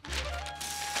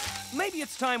 Maybe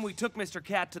it's time we took Mr.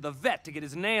 Cat to the vet to get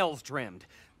his nails trimmed.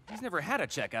 He's never had a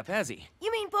checkup, has he?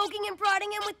 You mean poking and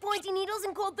prodding him with pointy needles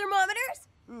and cold thermometers?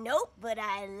 Nope, but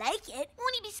I like it.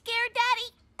 Won't he be scared,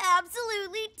 Daddy?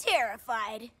 Absolutely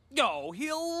terrified. Oh,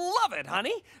 he'll love it,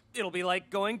 honey. It'll be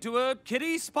like going to a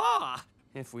kiddie spa.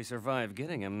 If we survive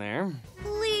getting him there.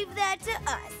 Leave that to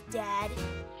us, Dad.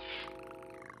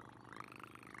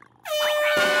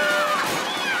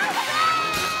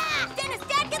 Dennis,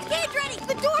 Dad, get the cage ready!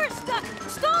 The door's stuck!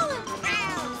 Stall him!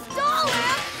 Stall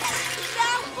him?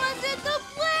 That wasn't the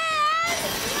plan!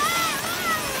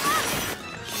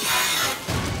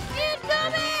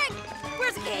 Incoming!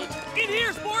 Where's the cage? In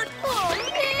here, sport! Oh,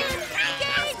 man!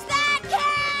 Cage that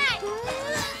cat!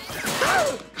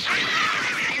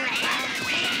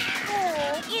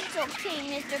 Oh, it's okay,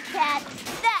 Mr. Cat.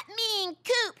 That mean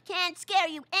Coop can't scare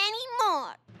you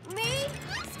anymore. Me?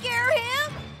 Scare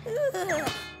him?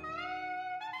 Ugh.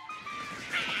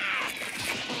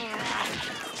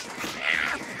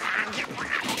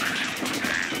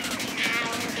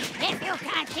 If you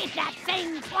can't keep that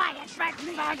thing quiet,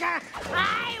 Burtonburger,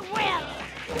 I will.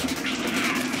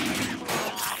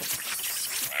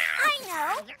 I know.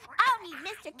 I'll read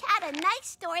Mr. Cat a nice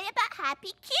story about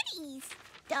happy kitties.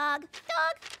 Dog,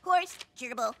 horse,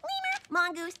 gerbil, lemur,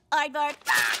 mongoose, aardvark.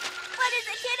 What does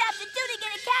a kid have to do to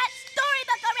get a cat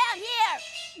storybook around here?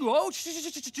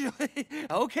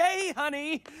 Whoa, okay,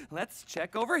 honey. Let's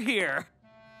check over here.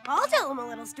 I'll tell him a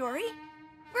little story.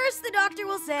 First, the doctor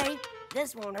will say,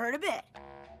 this won't hurt a bit.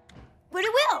 But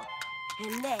it will.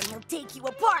 And then he'll take you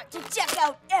apart to check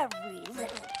out every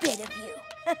little bit of you.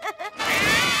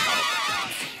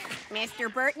 Mr.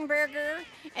 Burtonburger,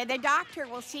 the doctor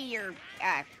will see your,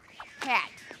 cat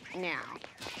now.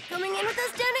 Coming in with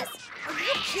us, Dennis? Are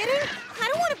you kidding? I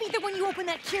don't want to be the one you open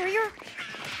that carrier.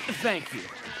 Thank you.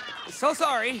 So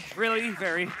sorry. Really,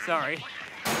 very sorry.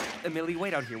 Millie,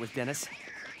 wait out here with Dennis.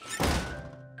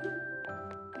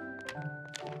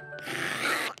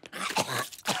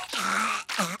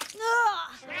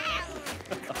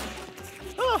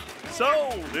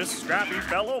 So, this scrappy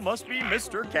fellow must be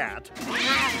Mr. Cat.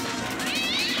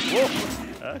 Whoa.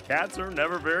 Cats are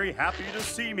never very happy to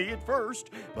see me at first,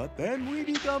 but then we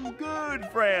become good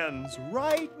friends.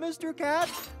 Right, Mr. Cat?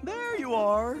 There you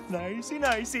are.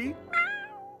 Nicey.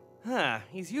 Huh,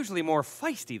 he's usually more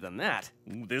feisty than that.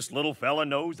 This little fella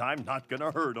knows I'm not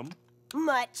gonna hurt him.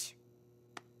 Much.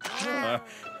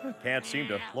 Can't seem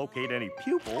to locate any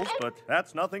pupils, but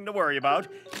that's nothing to worry about.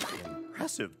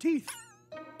 Impressive teeth.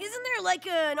 Isn't there like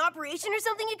an operation or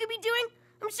something you could be doing?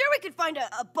 I'm sure we could find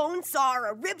a bone saw or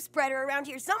a rib spreader around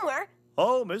here somewhere.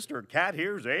 Oh, Mr. Cat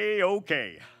here's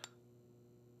A-OK.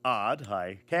 Odd,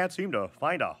 I can't seem to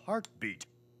find a heartbeat.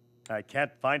 I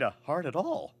can't find a heart at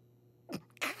all.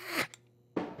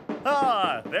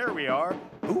 Ah, there we are.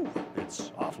 Ooh,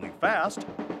 it's awfully fast.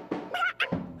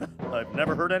 I've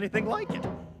never heard anything like it.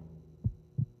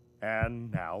 And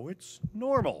now it's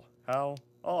normal. How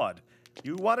Odd.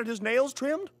 You wanted his nails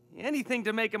trimmed? Anything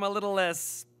to make him a little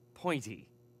less pointy.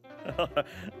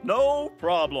 No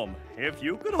problem. If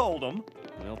you could hold him.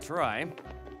 We'll try.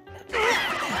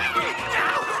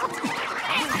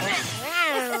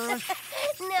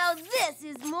 Now this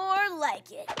is more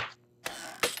like it.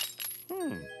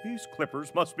 These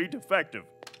clippers must be defective.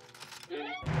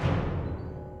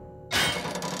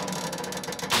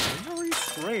 Very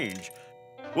strange.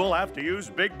 We'll have to use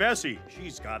Big Bessie.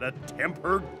 She's got a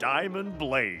tempered diamond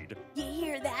blade. You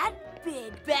hear that?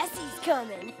 Big Bessie's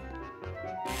coming.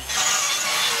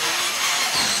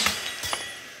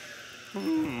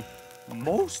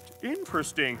 Most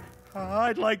interesting.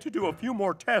 I'd like to do a few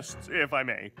more tests, if I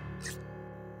may.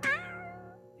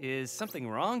 Is something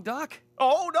wrong, Doc?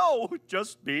 Oh, no,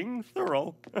 just being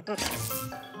thorough.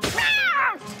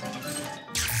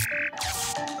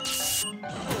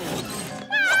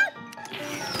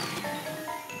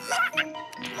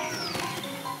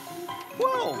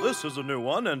 Well, this is a new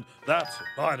one, and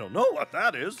I don't know what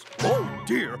that is. Oh,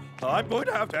 dear, I'm going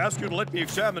to have to ask you to let me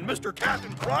examine Mr. Cat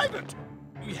in private.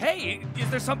 Hey, is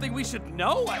there something we should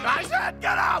know? I said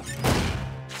get out!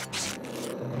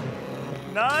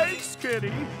 Nice,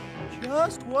 kitty.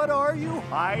 Just what are you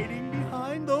hiding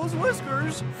behind those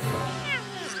whiskers? Is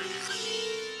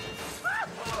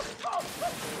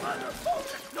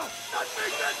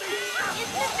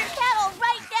Mr. Cat all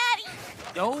right, Daddy?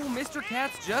 Oh, Mr.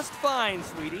 Cat's just fine,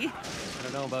 sweetie. I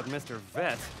don't know about Mr.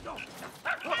 Vet.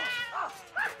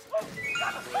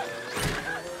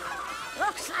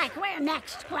 Looks like we're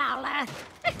next, Growler.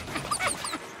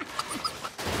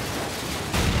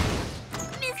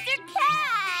 Mr.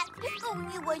 Cat! Oh,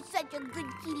 you are such a good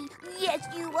kitty. Yes,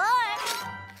 you are.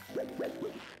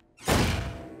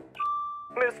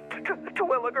 Miss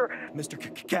Twilliger. Mr.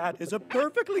 Cat is a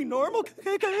perfectly normal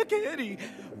kitty.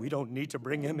 We don't need to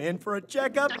bring him in for a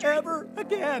checkup ever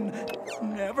again.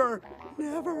 Never,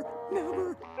 never,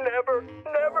 never. Never,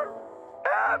 never,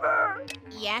 ever.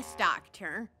 Yes,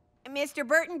 Doctor. Mr.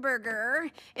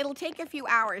 Burtonburger, it'll take a few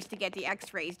hours to get the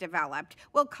x-rays developed.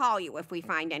 We'll call you if we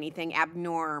find anything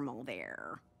abnormal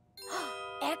there.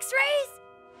 X-rays?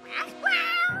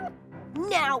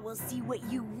 Now we'll see what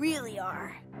you really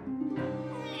are.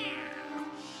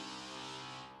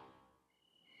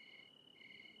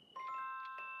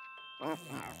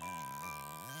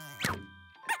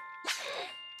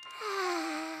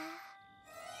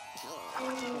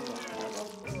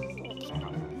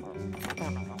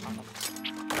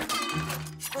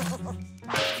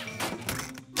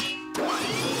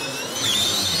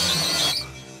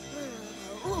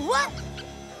 What?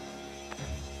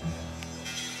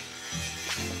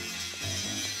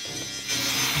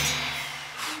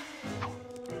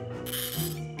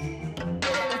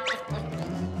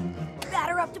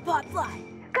 Batter up to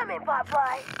Potfly. Come in,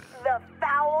 Potfly. The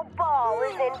foul ball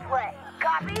is in play.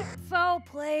 Copy? Foul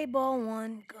play, ball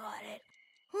one. Got it.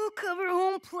 We'll cover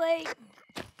home plate.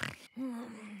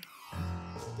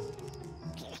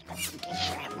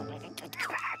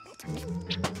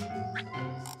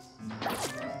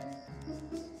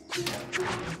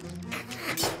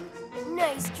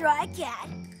 Nice try, Cat.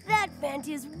 That vent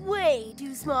is way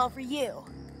too small for you.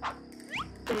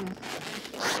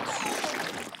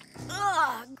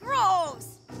 Ugh,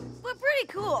 gross. But pretty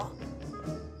cool.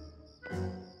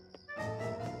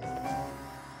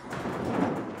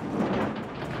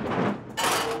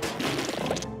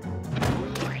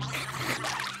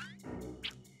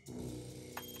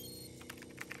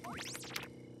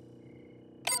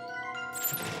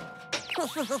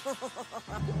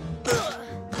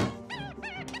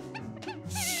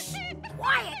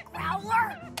 Quiet,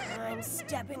 Growler. I'm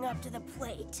stepping up to the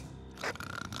plate.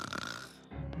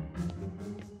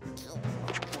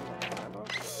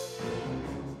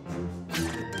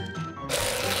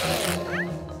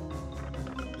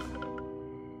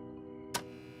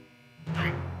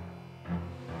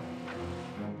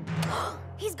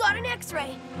 He's got an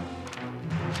X-ray.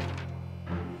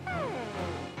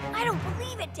 I don't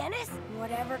believe it, Dennis.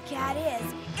 Whatever Cat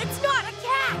is, it's not a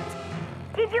cat.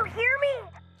 Did you hear me?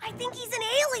 I think he's an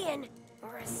alien.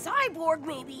 Or a cyborg,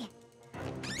 maybe.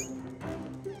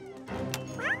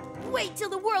 Wait till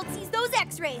the world sees those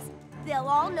X-rays. They'll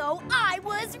all know I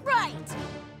was right.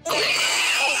 Of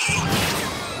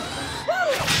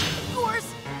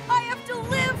course, I have to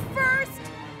live first.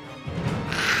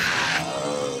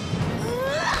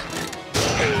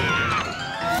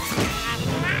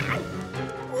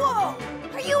 Whoa!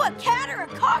 Are you a cat or a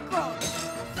cockroach?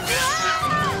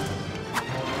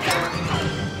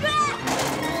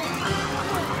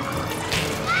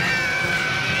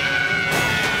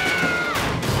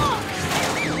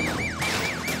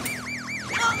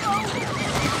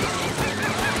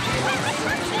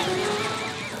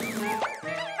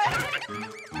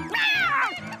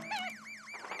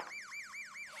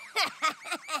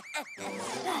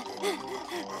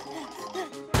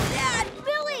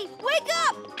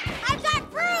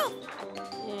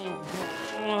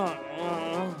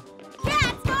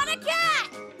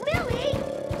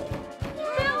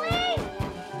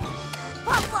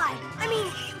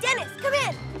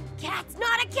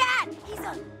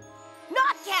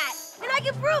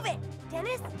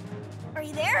 Are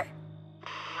you there?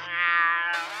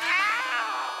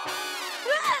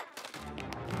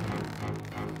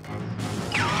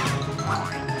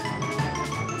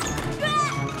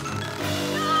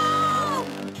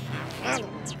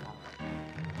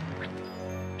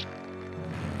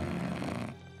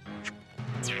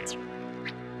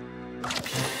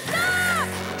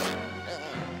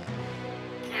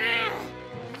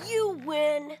 You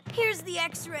win. Here's the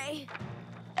X-ray.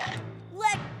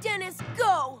 Let Dennis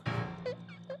go.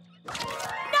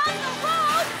 Not the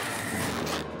road!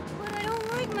 But I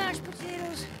don't like mashed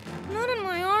potatoes. Not in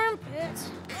my armpits.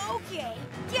 Okay,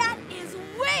 Cat is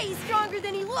way stronger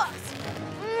than he looks.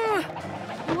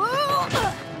 Whoa!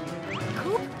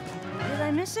 Coop, did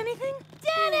I miss anything?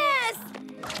 Dennis!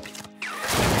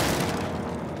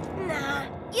 Nah,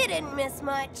 you didn't miss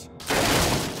much.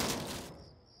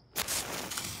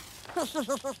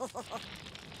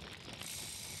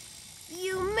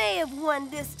 You may have won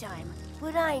this time,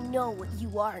 but I know what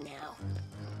you are now.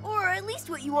 Or at least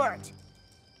what you aren't.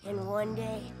 And one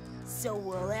day, so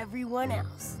will everyone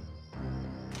else.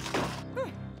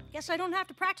 Guess I don't have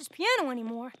to practice piano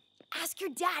anymore. Ask your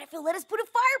dad if he'll let us put a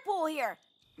fire pole here.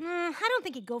 I don't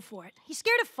think he'd go for it. He's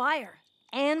scared of fire.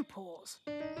 And poles.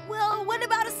 Well, what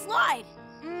about a slide?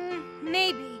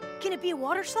 Maybe. Can it be a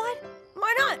water slide?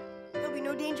 Why not? There'll be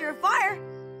no danger of fire.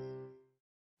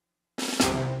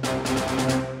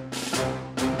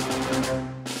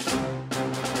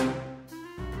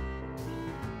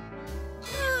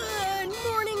 Good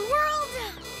morning, world!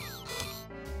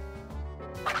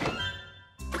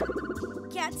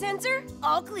 Cat sensor,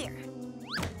 all clear.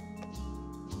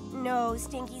 No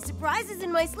stinky surprises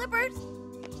in my slippers.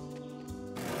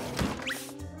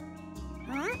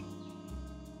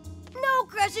 No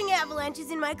crushing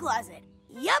avalanches in my closet.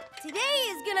 Yup, today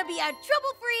is gonna be a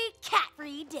trouble-free,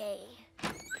 cat-free day.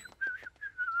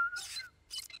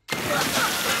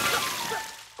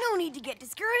 No need to get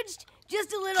discouraged.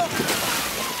 Just a little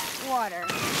water.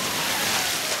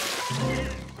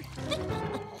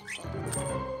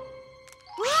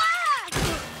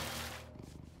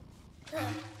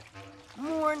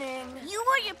 Morning. You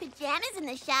wore your pajamas in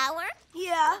the shower?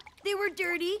 Yeah, they were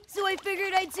dirty, so I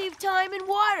figured I'd save time and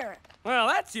water. Well,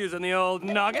 that's using the old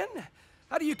noggin.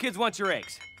 How do you kids want your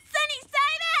eggs? Sunny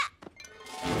side up!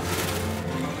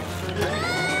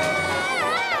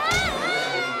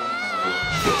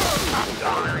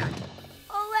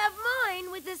 I'll have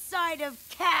mine with a side of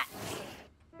cat.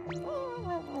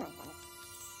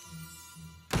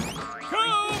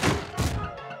 Coop!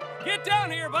 Get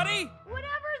down here, buddy!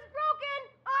 Whatever's broken,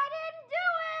 I didn't do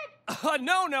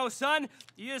it! No, son.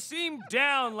 You seem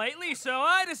down lately, so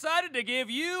I decided to give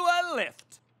you a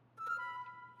lift.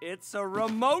 It's a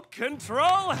remote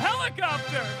control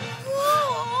helicopter!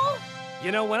 Whoa!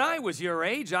 You know, when I was your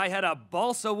age, I had a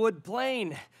balsa wood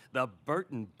plane, the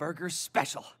Burtonburger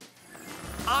Special.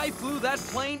 I flew that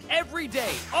plane every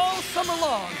day, all summer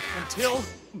long, until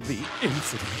the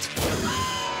incident.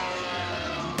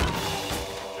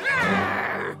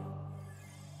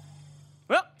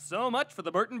 Well, so much for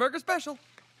the Burtonburger Special.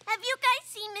 Have you guys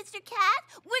seen Mr. Cat?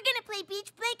 We're gonna play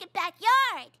beach blanket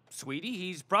backyard. Sweetie,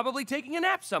 he's probably taking a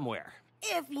nap somewhere.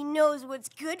 If he knows what's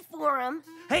good for him.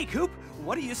 Hey, Coop,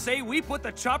 what do you say we put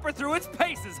the chopper through its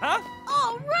paces, huh?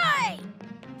 All right!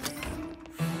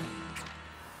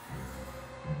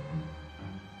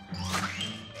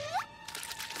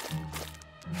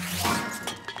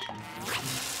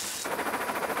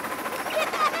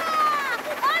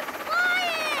 I'm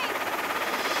flying!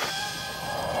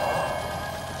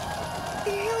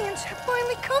 The aliens have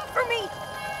finally come for me!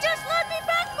 Just let me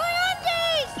back my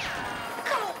undies!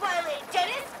 Co-pilot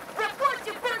Dennis, report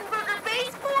to Burtonburger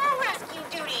Base for rescue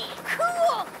duty.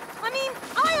 Cool!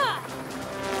 Aya!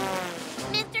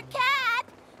 Mr. Cat!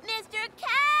 Mr.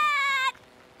 Cat!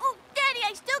 Oh, Daddy,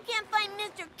 I still can't find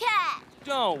Mr. Cat.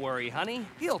 Don't worry, honey.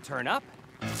 He'll turn up.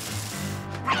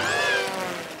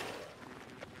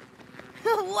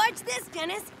 Watch this,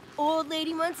 Dennis. Old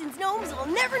Lady Munson's gnomes will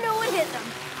never know what hit them.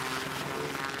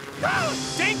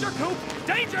 Danger, Coop!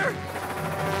 Danger!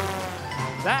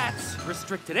 That's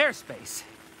restricted airspace.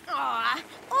 Aw,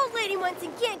 Old Lady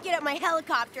Munson can't get up my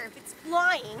helicopter if it's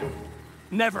flying.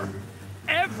 Never,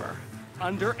 ever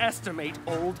underestimate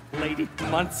old Lady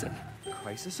Munson.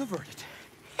 Crisis averted.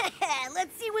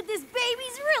 Let's see what this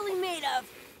baby's really made of.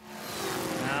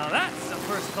 Now that's a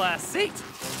first-class seat.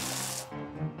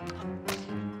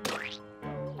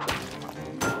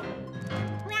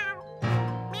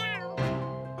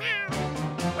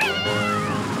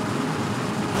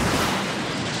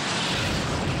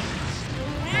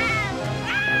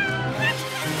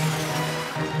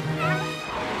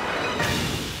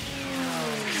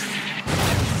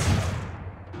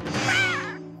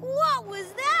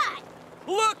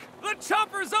 the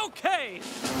chopper's okay!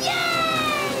 Yay!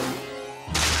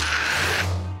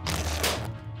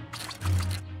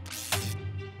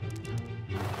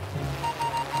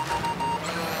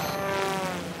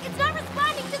 It's not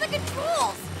responding to the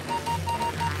controls!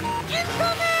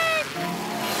 Incoming!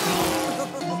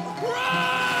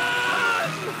 Run!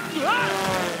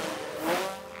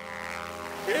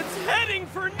 It's heading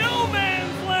for no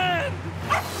man's land!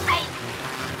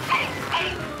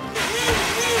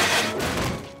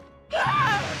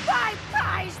 My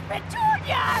prize,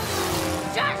 petunias!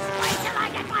 Just wait till I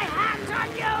get my hands on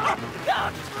you, you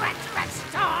treacherous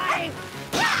toy!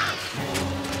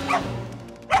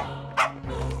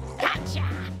 Gotcha!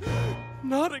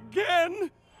 Not again!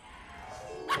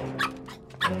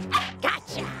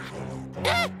 Gotcha!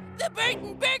 The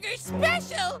Burtonburger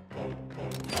special!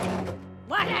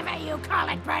 Whatever you call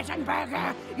it,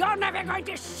 Burtonburger, you're never going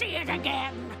to see it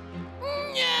again!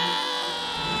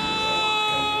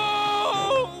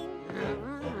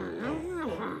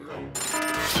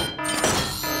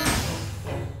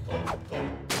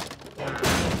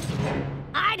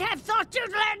 I'd have thought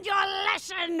you'd learned your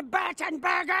lesson,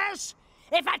 Burtonburgers!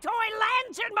 If a toy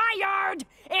lands in my yard,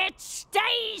 it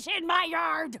stays in my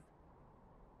yard!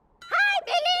 Hi,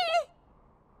 Millie!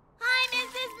 Hi,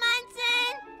 Mrs.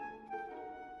 Munson!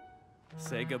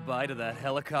 Say goodbye to that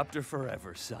helicopter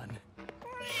forever, son.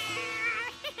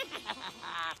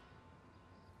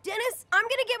 Dennis, I'm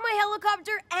gonna get my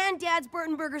helicopter and Dad's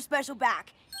Burtonburger special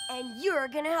back. And you're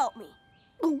gonna help me.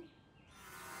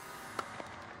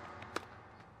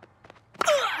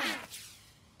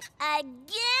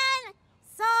 Again?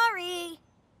 Sorry.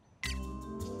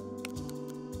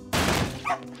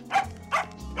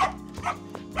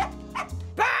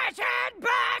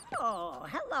 Burtonburger! Oh,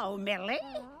 hello, Millie.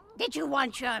 Did you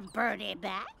want your birdie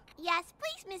back? Yes,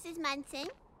 please, Mrs. Munson.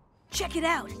 Check it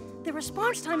out. The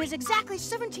response time is exactly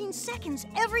 17 seconds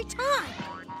every time.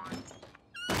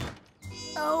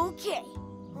 Okay,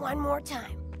 one more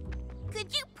time.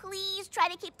 Could you please try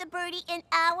to keep the birdie in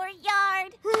our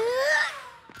yard?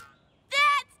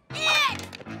 That's it!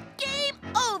 Game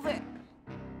over!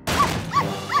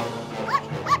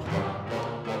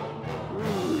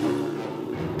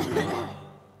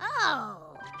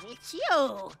 Oh, it's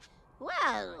you.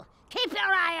 Well, keep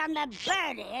your eye on the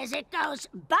birdie as it goes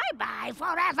bye-bye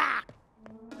forever.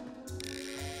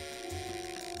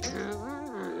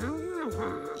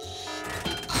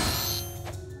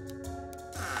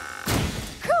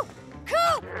 Coop!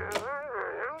 Coop!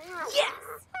 Yes!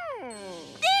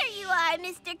 There you are,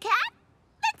 Mr. Cat.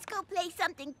 Let's go play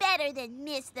something better than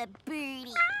Miss the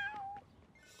Birdie.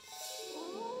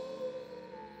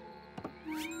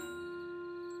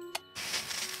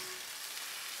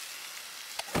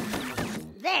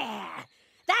 There.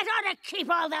 That ought to keep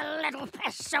all the little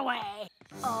pests away.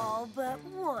 All but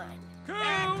one.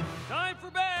 Coop! Time for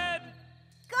bed!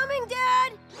 Coming,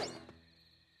 Dad!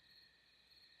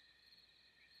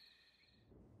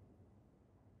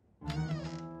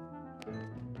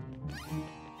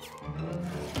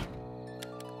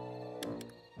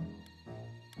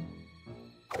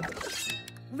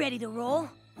 Ready to roll?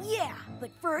 Yeah, but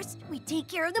first, we take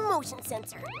care of the motion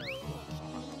sensor.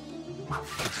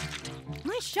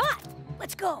 Nice shot.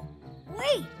 Let's go.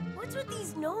 Wait, what's with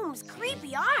these gnomes'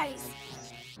 creepy eyes?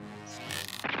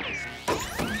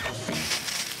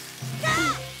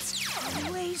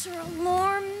 Laser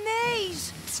alarm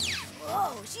maze.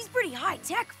 Whoa, she's pretty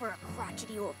high-tech for a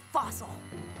crotchety old fossil.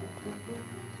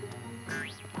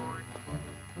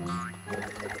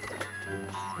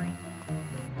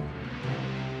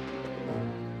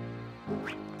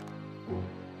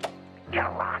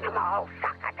 Geronimo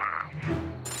Succotash.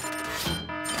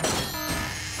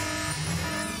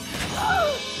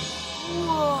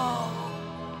 Whoa!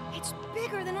 It's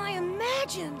bigger than I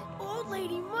imagined. Old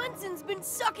Lady Munson's been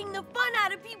sucking the fun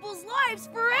out of people's lives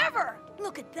forever.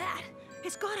 Look at that.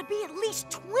 It's got to be at least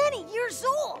 20 years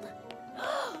old.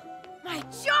 My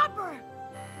chopper!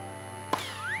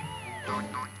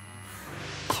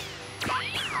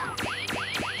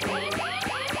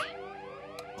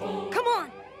 Come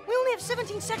on. We only have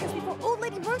 17 seconds before Old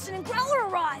Lady Munson and Growler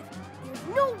arrive. There's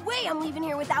no way I'm leaving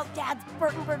here without Dad's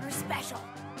Burtonburger special.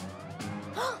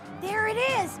 There it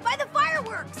is, by the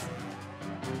fireworks.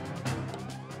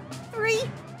 3,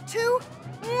 2,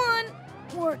 1.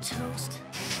 We're toast.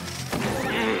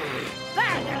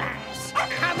 Burglars!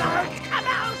 Come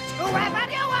out, whoever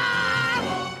you are!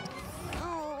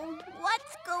 Oh,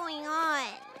 what's going on?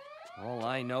 All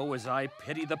I know is I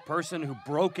pity the person who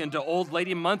broke into Old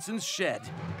Lady Munson's shed.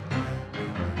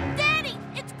 Daddy,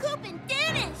 it's Coop and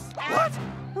Dennis! What?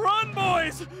 Run,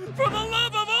 boys! For the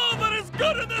love of all that is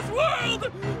good in this world!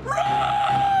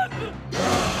 Run!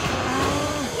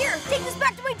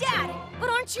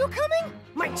 you coming?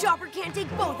 My chopper can't take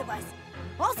both of us.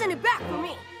 I'll send it back for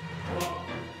me.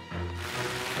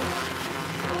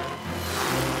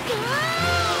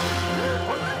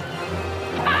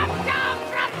 Come down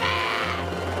from there!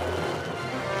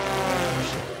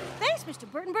 Thanks, Mr.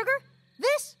 Burtonburger.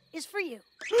 This is for you.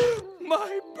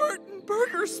 My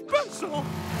Burtonburger special!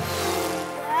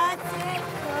 That's it.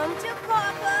 Come to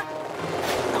Papa.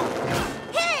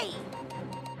 Hey!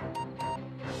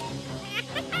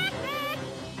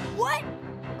 What?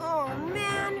 Oh,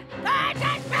 man.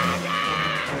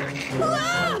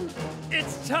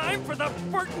 It's time for the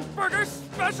Burtonburger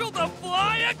special to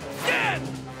fly again!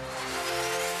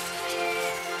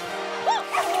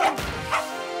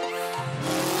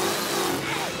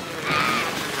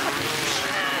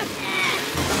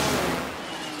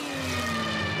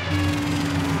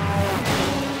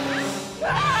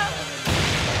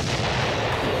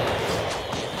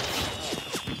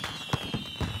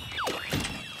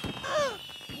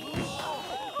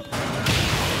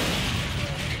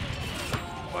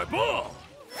 My ball!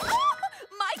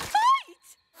 My kite!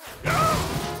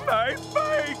 My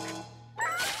bike!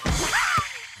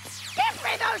 Give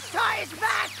me those toys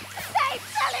back! They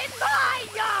fell in my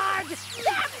yard!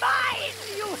 They're mine,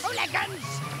 you hooligans!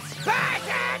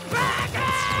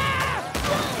 Burtonburger!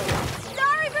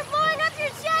 Sorry for blowing up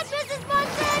your shed, Mrs.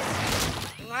 Munson!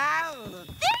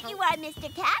 There you are, Mr.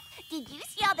 Cat. Did you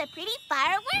see all the pretty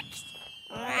fireworks?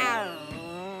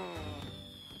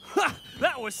 Ha!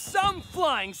 That was some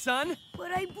flying, son!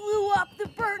 But I blew up the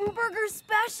Burtonburger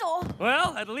special.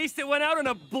 Well, at least it went out in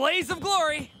a blaze of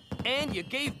glory. And you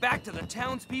gave back to the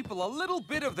townspeople a little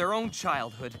bit of their own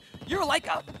childhood. You're like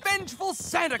a vengeful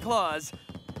Santa Claus.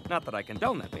 Not that I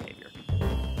condone that behavior.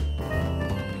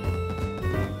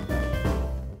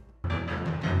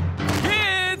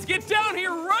 Kids, get down here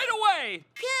right away!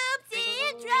 Coop's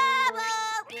in trouble.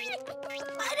 I didn't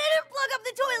plug up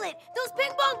the toilet. Those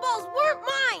ping pong balls weren't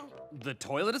mine. The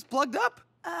toilet is plugged up?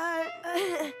 Never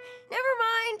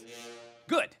mind.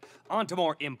 Good. On to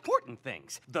more important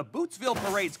things. The Bootsville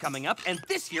Parade's coming up, and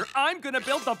this year I'm gonna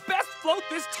build the best float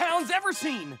this town's ever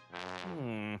seen.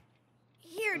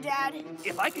 Here, Dad.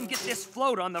 If I can get this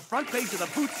float on the front page of the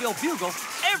Bootsville Bugle,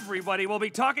 everybody will be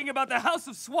talking about the House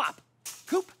of Swap.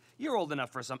 Coop, you're old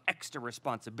enough for some extra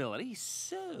responsibility,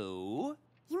 so...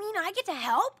 You mean I get to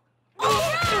help? All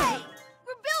right!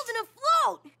 We're building a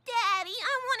float! Daddy,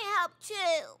 I want to help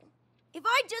too. If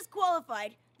I just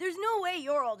qualified, there's no way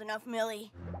you're old enough,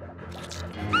 Millie.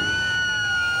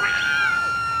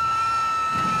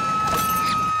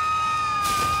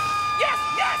 Yes,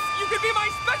 yes! You can be my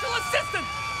special assistant!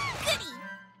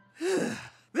 Goody.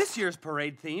 This year's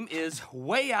parade theme is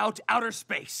Way Out Outer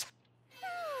Space.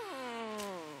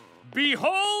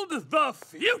 Behold the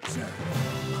future!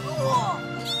 Cool!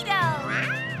 Neato.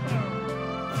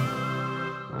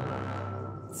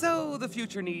 So the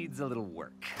future needs a little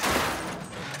work.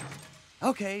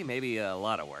 Okay, maybe a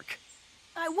lot of work.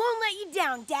 I won't let you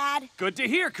down, Dad. Good to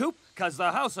hear, Coop, because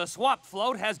the House of Swap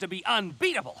float has to be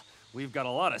unbeatable. We've got a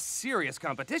lot of serious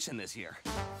competition this year.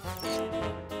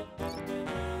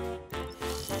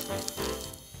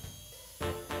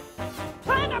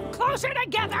 Plant them closer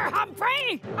together,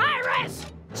 Humphrey! Iris!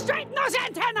 Straighten those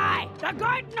antennae! The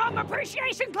Garden Gnome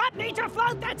Appreciation Club needs a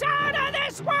float that's out of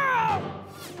this world!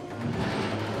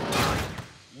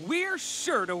 We're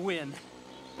sure to win.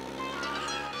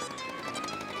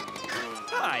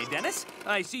 Hi, Dennis.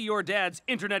 I see your dad's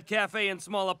internet cafe and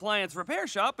small appliance repair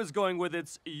shop is going with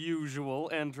its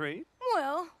usual entry.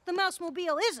 Well, the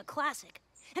Mousemobile is a classic.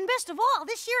 And best of all,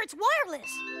 this year it's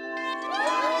wireless.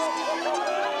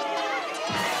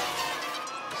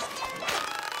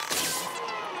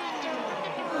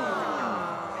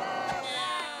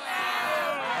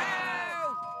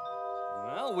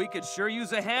 Well, we could sure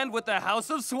use a hand with the House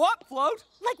of Swap float.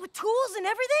 Like with tools and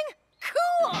everything?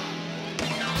 Cool!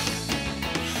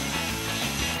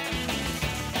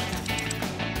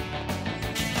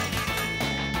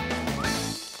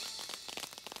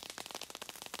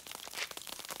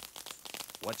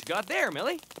 What you got there,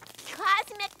 Millie?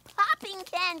 Cosmic popping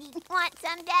candy. Want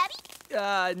some, Daddy?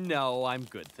 No, I'm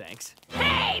good, thanks.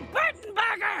 Hey,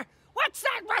 Burtonburger! What's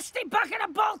that rusty bucket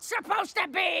of bolts supposed to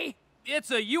be?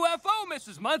 It's a UFO,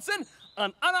 Mrs. Munson.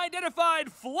 An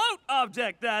unidentified float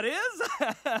object, that is.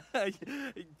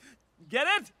 Get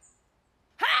it?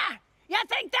 Ha! You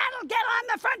think that'll get on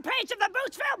the front page of the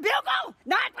Bootsville Bugle?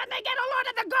 Not when they get a load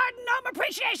of the Garden Gnome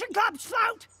Appreciation Club's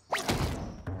float!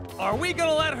 Are we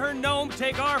gonna let her gnome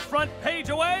take our front page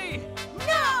away?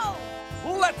 No!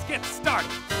 Let's get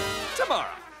started.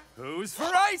 Tomorrow, who's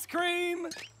for ice cream?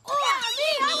 Oh,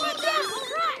 me! I want that!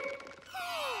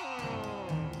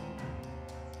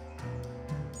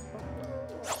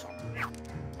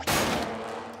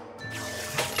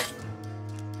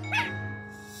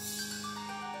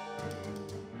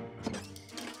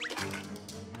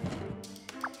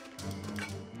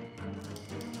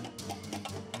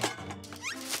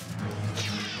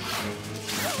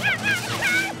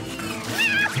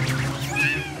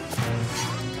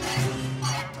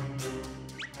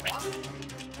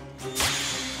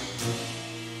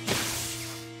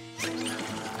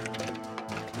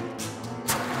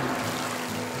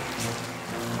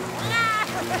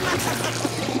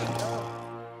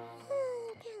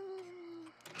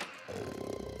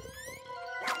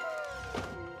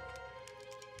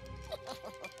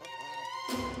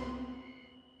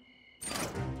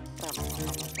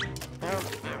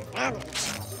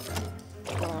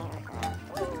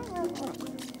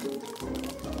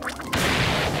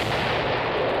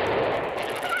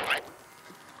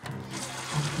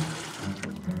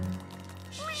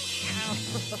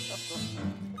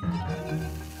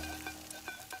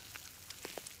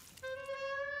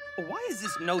 Why is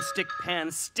this no-stick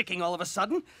pan sticking all of a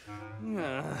sudden?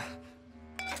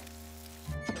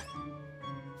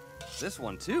 This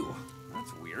one, too.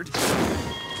 That's weird.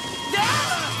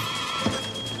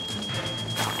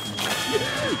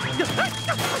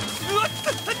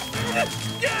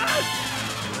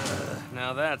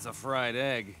 Now that's a fried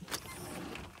egg.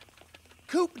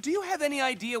 Coop, do you have any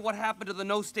idea what happened to the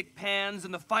no-stick pans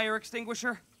and the fire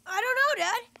extinguisher? I don't know,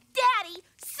 Dad. Daddy,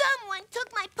 someone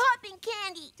took my popping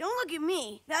candy. Don't look at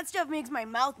me. That stuff makes my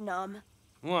mouth numb.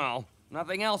 Well,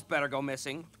 nothing else better go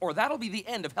missing, or that'll be the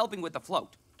end of helping with the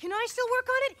float. Can I still work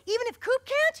on it, even if Coop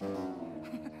can't?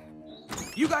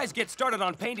 You guys get started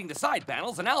on painting the side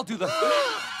panels, and I'll do the...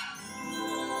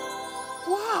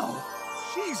 Wow,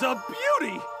 she's a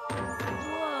beauty!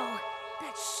 Whoa,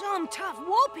 that's some tough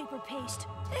wallpaper paste.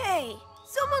 Hey,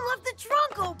 someone left the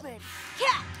trunk open.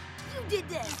 Cat, you did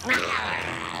this.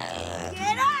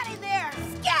 Get out of there,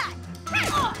 scat!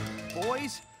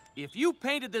 Boys, if you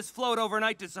painted this float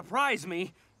overnight to surprise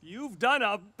me, you've done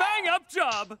a bang-up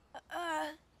job!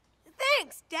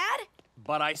 Thanks, Dad.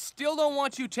 But I still don't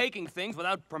want you taking things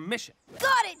without permission.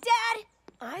 Got it, Dad!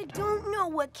 I don't know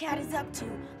what Cat is up to,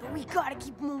 but we gotta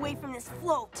keep him away from this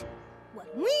float.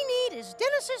 What we need is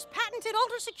Dennis's patented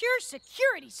ultra-secure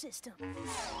security system.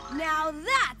 Now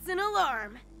that's an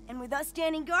alarm. And with us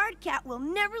standing guard, Cat will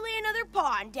never lay another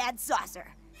paw on Dad's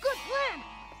saucer. Good plan.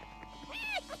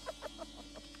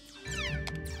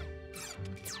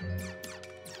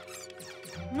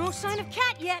 No sign of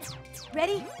Cat yet.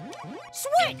 Ready?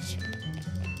 Switch!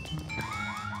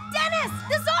 Dennis,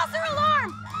 the saucer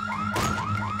alarm!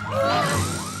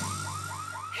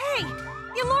 Hey,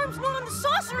 the alarm's not on the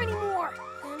saucer anymore.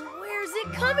 And where's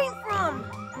it coming from?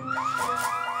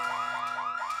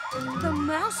 The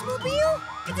mouse-mobile?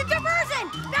 It's a diversion!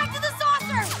 Back to the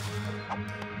saucer!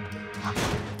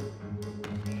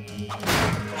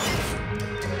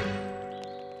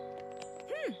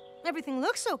 Everything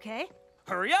looks okay.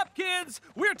 Hurry up, kids!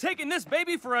 We're taking this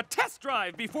baby for a test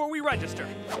drive before we register.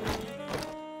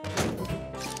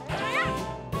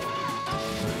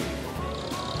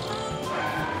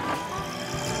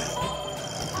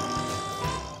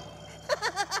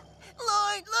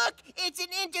 Lord, look! It's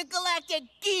an intergalactic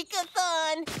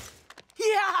geekathon!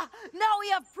 Yeah, now we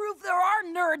have proof there are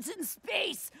nerds in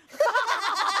space.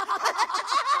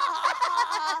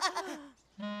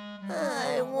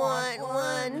 I want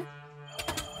one.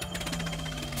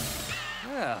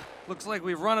 Yeah, looks like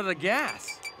we've run out of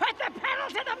gas. Put the pedal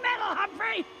to the metal,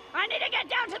 Humphrey! I need to get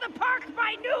down to the park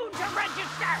by noon to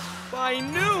register! By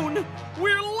noon?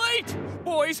 We're late!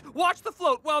 Boys, watch the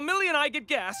float while Millie and I get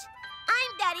gas.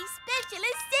 I'm Daddy's special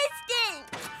assistant!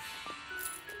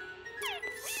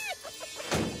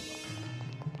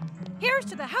 Here's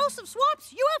to the House of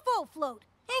Swap's UFO float.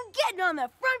 And getting on the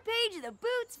front page of the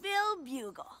Bootsville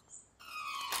Bugle.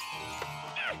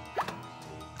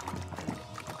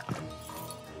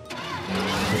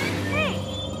 Hey,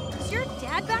 is your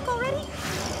dad back already?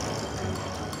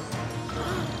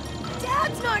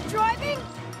 Dad's not driving!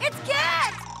 It's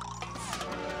Cat!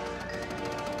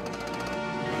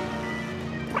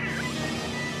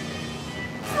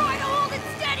 Try to hold it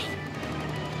steady!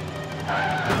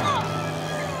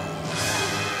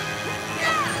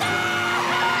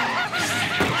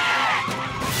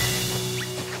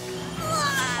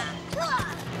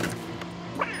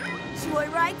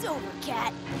 Joyride's over,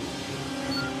 Cat.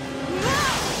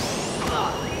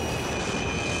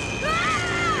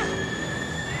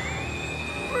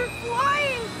 We're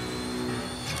flying!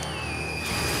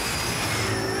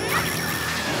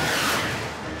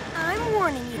 I'm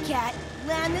warning you, Cat.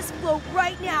 Land this float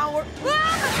right now or...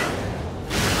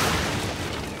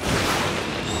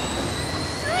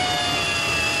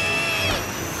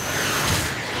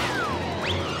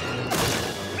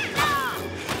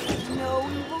 No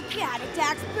evil cat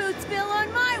attacks Bootsville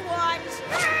on my watch!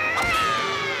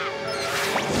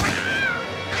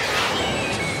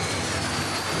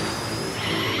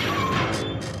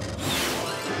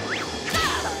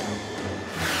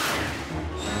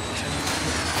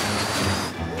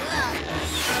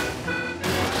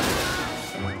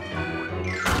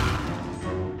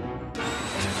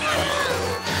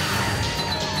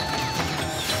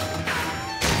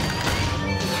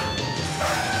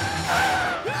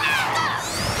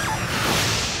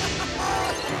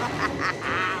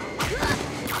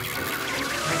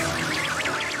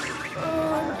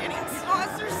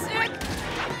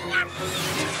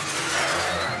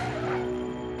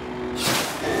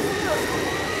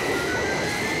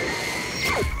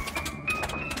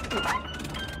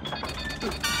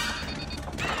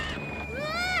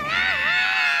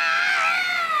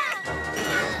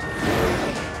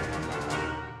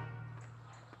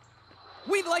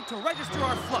 to register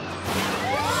our float.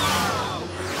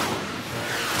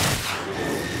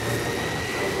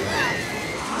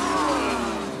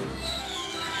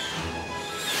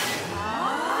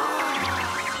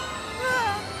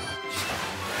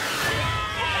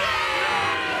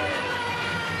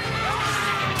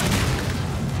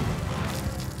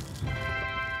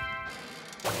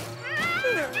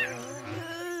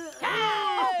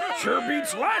 Sure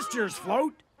beats last year's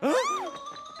float. Huh? Mr.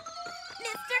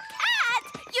 Cat,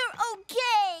 you're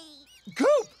okay.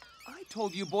 Coop! I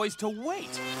told you boys to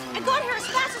wait. I got here as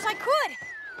fast as I could.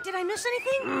 Did I miss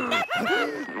anything?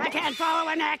 I can't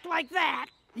follow an act like that.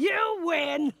 You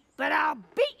win, but I'll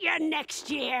beat you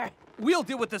next year. We'll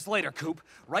deal with this later, Coop.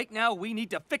 Right now, we need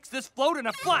to fix this float in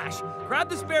a flash. Grab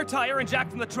the spare tire and jack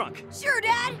from the trunk. Sure,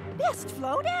 Dad. Best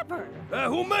float ever.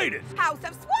 Who made it? House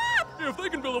of Swap! If they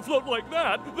can build a float like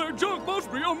that, their junk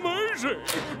must be amazing.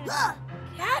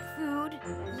 Cat food?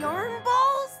 Yarn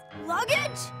balls?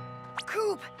 Luggage?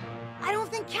 Coop, I don't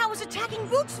think Cat was attacking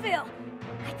Bootsville.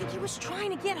 I think he was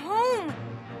trying to get home,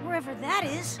 wherever that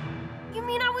is. You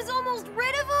mean I was almost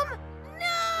rid of him?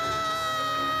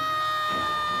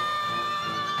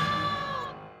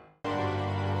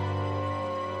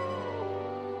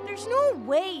 There's no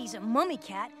way he's a mummy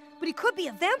cat, but he could be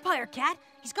a vampire cat.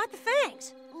 He's got the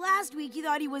fangs. Last week you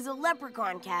thought he was a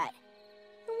leprechaun cat.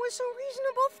 It was a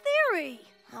reasonable theory.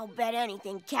 I'll bet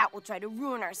anything Cat will try to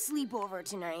ruin our sleepover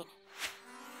tonight.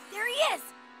 There he is!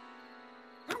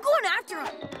 I'm going after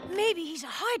him! Maybe he's a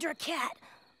Hydra cat.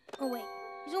 Oh wait,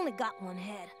 he's only got one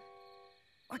head.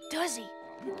 Or does he?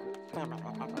 An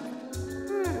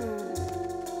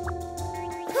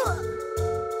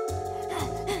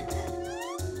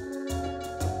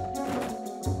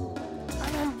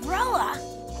umbrella?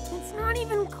 It's not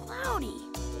even cloudy.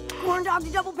 Corn dog to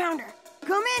Double Pounder.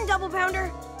 Come in, Double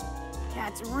Pounder.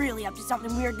 Cat's really up to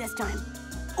something weird this time.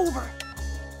 Over.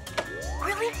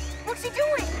 Really? What's he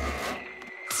doing?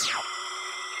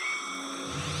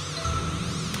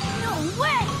 No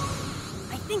way!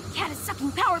 I think Cat is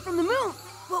sucking power from the moon.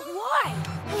 But why?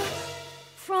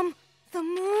 From the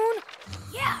moon?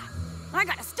 Yeah, I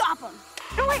gotta stop him.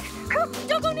 No, wait! Coop,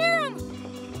 don't go near him!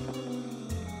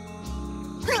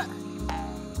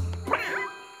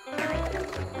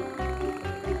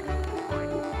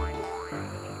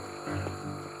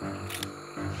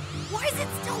 Why is it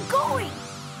still going?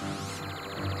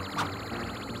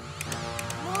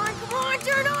 Come on,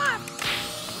 turn off!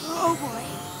 Oh boy.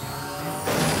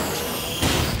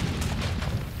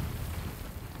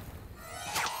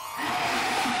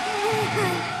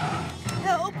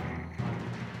 Help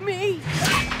me.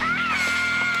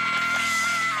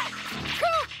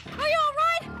 Are you all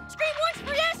right? Scream once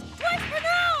for yes, twice for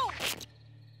no!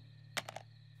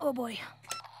 Oh boy.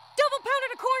 Double Pounder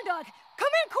to Corn Dog.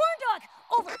 Come in, Corn Dog.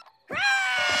 Over.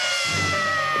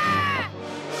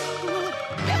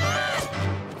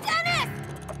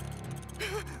 Dennis!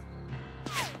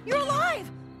 You're alive!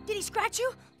 Did he scratch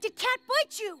you? Did Cat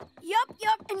bite you? Yup,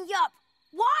 and yup.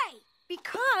 Why?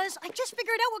 Because I just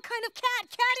figured out what kind of cat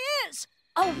Cat is.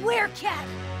 A werecat.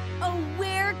 A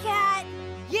werecat?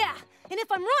 Yeah, and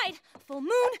if I'm right, full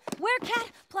moon,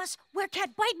 werecat plus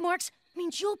werecat bite marks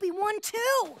means you'll be one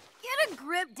too. Get a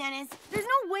grip, Dennis. There's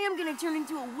no way I'm gonna turn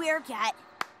into a werecat.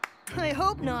 I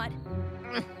hope not.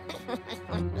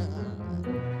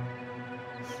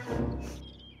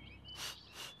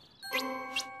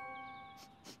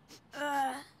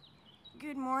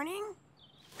 Good morning?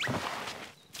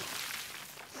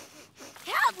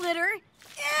 Cat litter?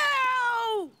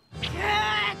 Ew!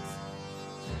 Cats!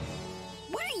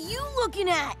 What are you looking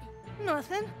at?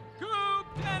 Nothing. Coop,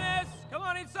 Dennis, come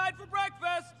on inside for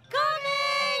breakfast.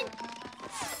 Coming!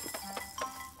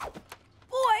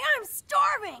 Boy, I'm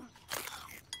starving!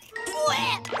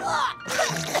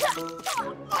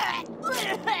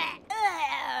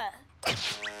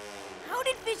 How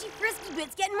did Fishy Frisky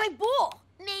Bits get in my bowl?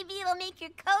 Maybe it'll make your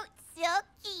coat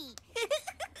silky.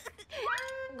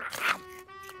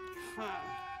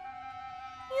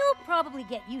 You'll probably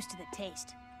get used to the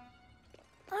taste.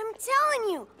 I'm telling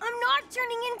you, I'm not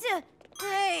turning into...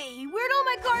 Hey, where'd all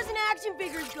my cars and action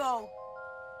figures go?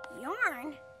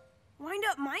 Yarn? Wind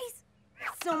up mice?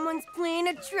 Someone's playing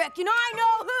a trick, and I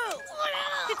know who!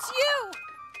 It's you!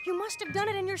 You must have done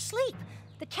it in your sleep.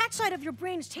 The cat side of your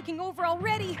brain is taking over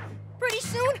already. Pretty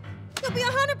soon, you'll be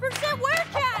 100%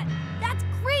 werecat! That's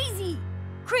crazy!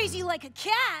 Crazy like a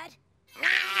cat.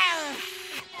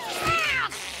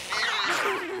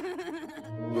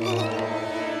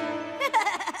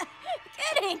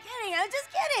 Kidding, I'm just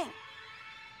kidding.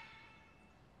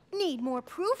 Need more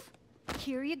proof?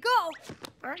 Here you go.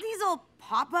 Aren't these old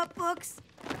pop-up books?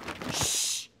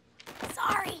 Shh!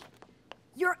 sorry.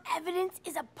 Your evidence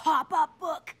is a pop-up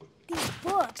book. These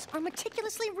books are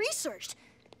meticulously researched.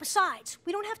 Besides,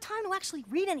 we don't have time to actually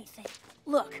read anything.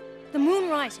 Look, the moon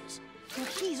rises. And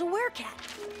he's a werecat.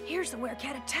 Here's the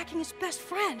werecat attacking his best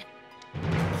friend.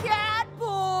 Cat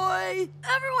boy!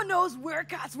 Everyone knows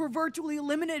werecats were virtually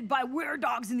eliminated by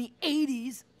weredogs in the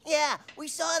 80s. Yeah, we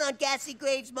saw it on Gassy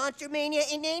Graves' Monster Mania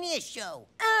Inania show.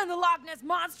 And the Loch Ness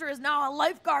Monster is now a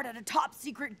lifeguard at a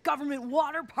top-secret government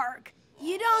water park.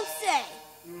 You don't say.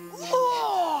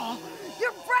 Oh,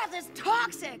 your breath is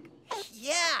toxic.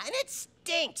 Yeah, and it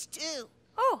stinks, too.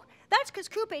 Oh, that's because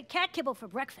Coop ate cat kibble for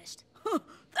breakfast.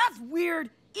 That's weird,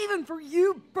 even for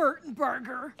you,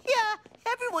 Burtonburger. Yeah,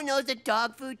 everyone knows that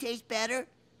dog food tastes better.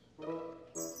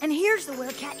 And here's the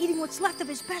werecat eating what's left of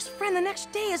his best friend the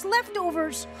next day as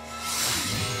leftovers.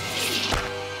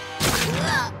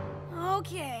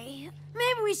 Okay,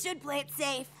 maybe we should play it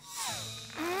safe.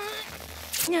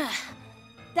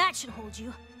 That should hold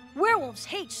you. Werewolves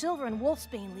hate silver and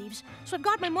wolfsbane leaves, so I've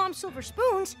got my mom's silver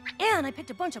spoons, and I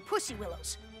picked a bunch of pussy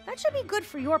willows. That should be good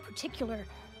for your particular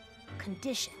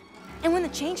condition. And when the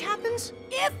change happens?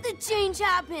 If the change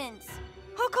happens!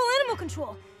 I'll call animal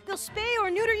control. They'll spay or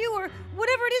neuter you or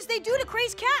whatever it is they do to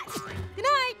crazed cats. Good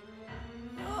night.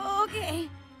 Okay.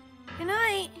 Good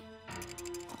night.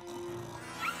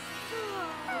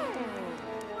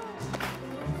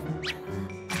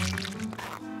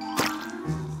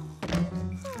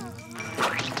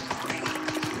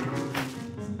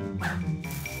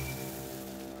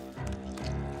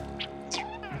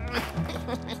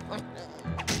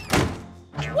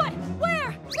 What?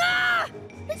 Where? Ah!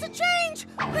 It's a change!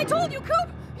 I told you, Coop!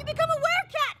 You become a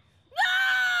werecat!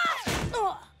 Ah!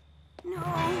 No. No.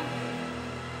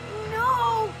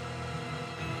 No!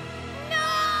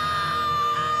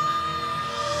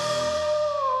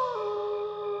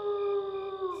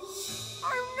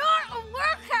 I'm not a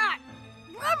werecat!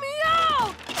 Let me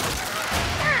out!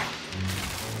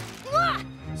 Ah!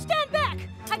 Stand back!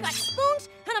 I got spoons,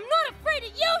 and I'm not afraid to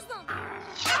use them!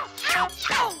 Ow, ow,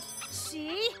 ow!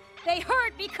 See? They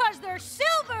hurt because they're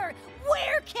silver,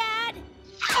 werecat!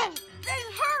 Ow! They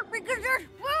hurt because they're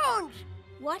spoons!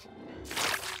 What?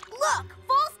 Look!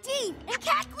 False teeth and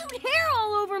cat-glued hair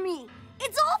all over me!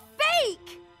 It's all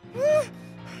fake!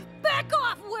 Back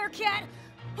off, werecat!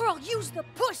 Or I'll use the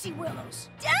pussy willows!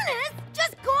 Dennis!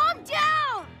 Just calm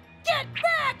down! Get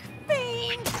back,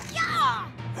 fiend! Yeah!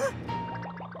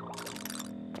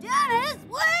 Dennis,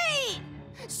 wait!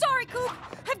 Sorry, Coop.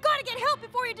 I've got to get help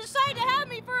before you decide to have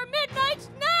me for a midnight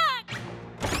snack!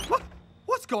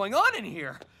 What's going on in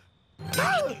here?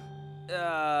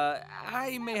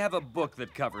 I may have a book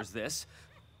that covers this.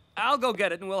 I'll go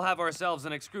get it and we'll have ourselves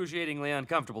an excruciatingly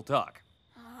uncomfortable talk.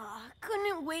 Couldn't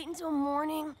it wait until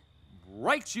morning?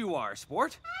 Right you are,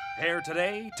 sport. Hair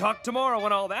today, talk tomorrow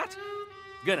and all that.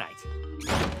 Good night.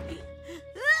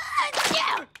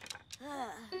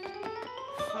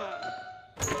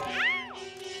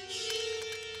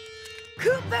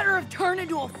 Coop better have turned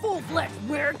into a full-fledged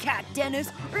werecat,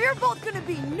 Dennis, or you're both gonna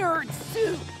be nerd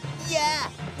soup. Yeah,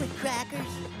 with crackers.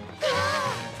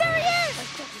 There he is!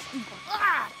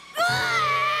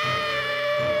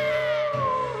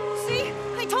 See?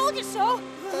 I told you so!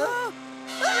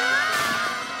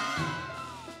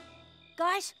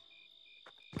 Guys?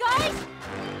 Guys?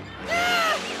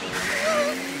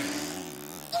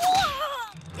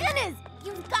 Dennis,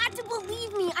 you've got to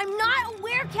believe me. I'm not a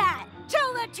werecat.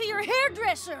 Tell that to your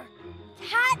hairdresser.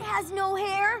 Cat has no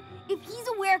hair. If he's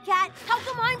a werecat, how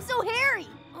come I'm so hairy?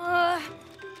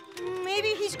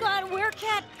 Maybe he's got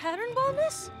werecat pattern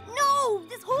baldness? No,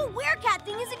 this whole werecat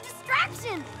thing is a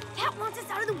distraction. Cat wants us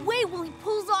out of the way while he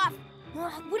pulls off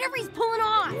whatever he's pulling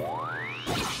off.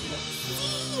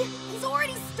 See? He's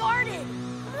already started.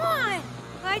 Come on.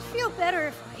 I'd feel better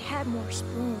if I had more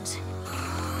spoons.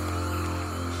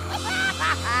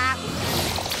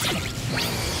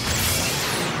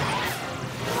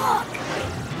 Look!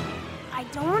 I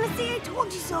don't want to say I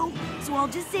told you so, so I'll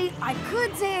just say I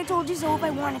could say I told you so if I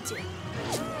wanted to.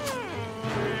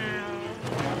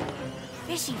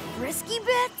 Fishy frisky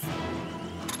bits?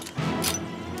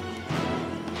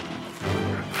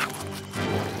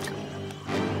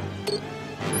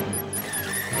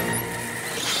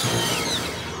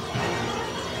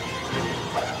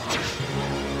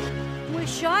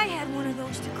 Wish I had one of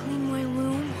those to clean my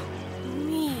room.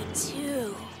 Me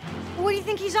too. What do you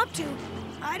think he's up to?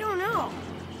 I don't know.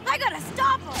 I gotta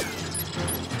stop him!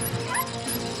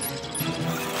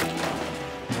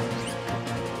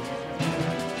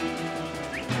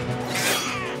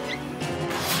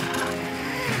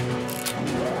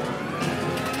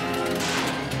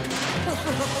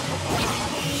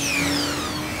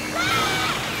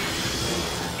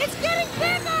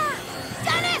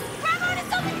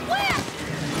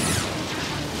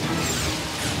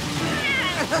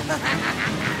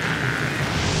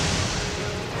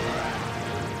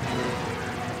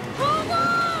 Hold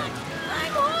on!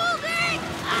 I'm holding!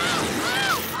 Ow!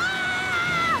 Ow!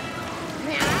 Ah!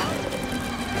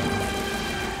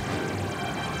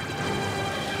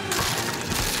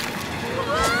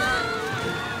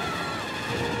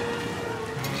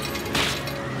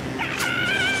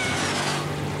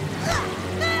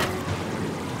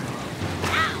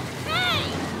 Ow! Hey!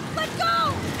 Let go!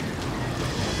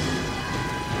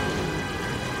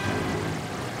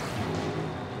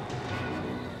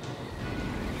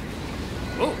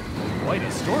 Oh, quite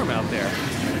a storm out there.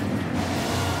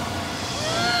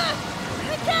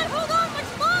 We can't hold on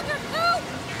much longer, Coop!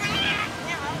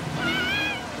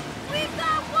 We've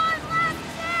got one last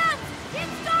chance!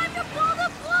 It's time to pull the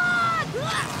plug!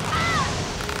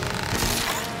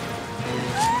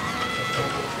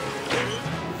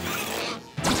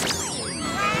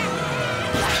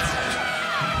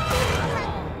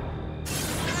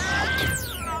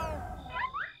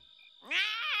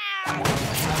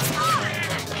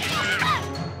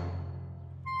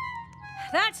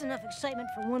 That's enough excitement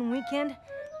for one weekend.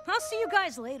 I'll see you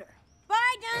guys later.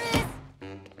 Bye, Dennis!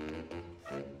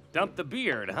 Dump the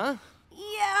beard, huh?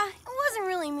 Yeah, it wasn't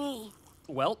really me.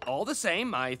 Well, all the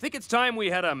same, I think it's time we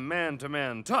had a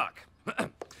man-to-man talk.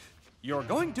 You're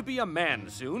going to be a man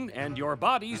soon, and your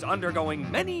body's undergoing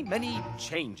many, many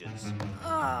changes.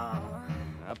 Oh.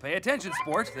 Now, pay attention,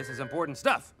 sport. This is important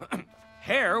stuff.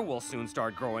 Hair will soon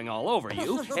start growing all over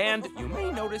you, and you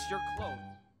may notice your clothes.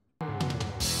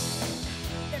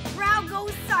 The crowd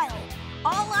goes silent.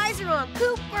 All eyes are on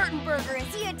Coop Burtonburger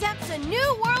as he attempts a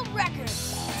new world record.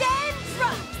 10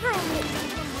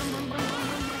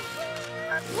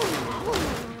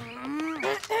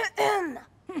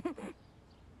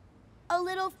 A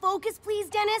little focus, please,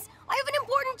 Dennis. I have an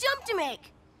important jump to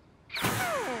make.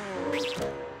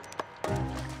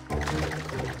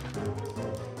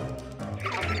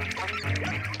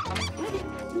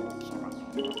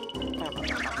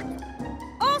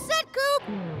 All set, Coop!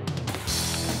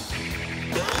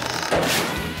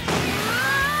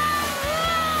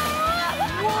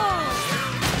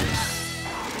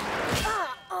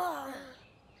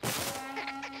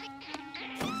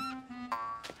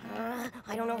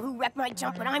 I don't know who wrecked my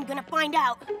jump, but I'm gonna find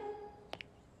out.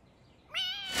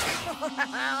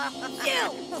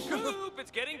 You! Coop,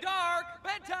 it's getting dark.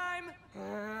 Bedtime.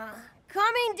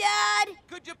 Coming, Dad.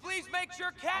 Could you please make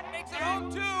sure Cat makes it home,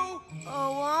 too?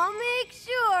 Oh, I'll make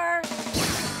sure.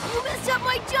 You messed up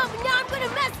my jump, and now I'm gonna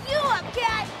mess you up,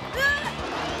 Cat.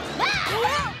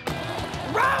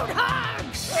 Roadhog!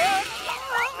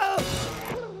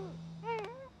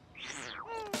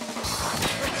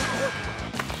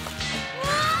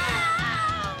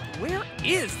 Where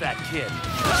is that kid?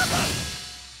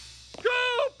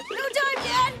 Coop! No time,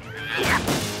 Dad.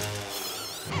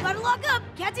 Gotta lock up.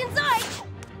 Cat's inside.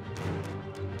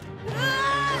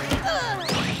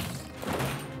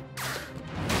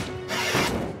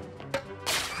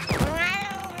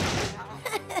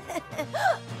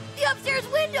 The upstairs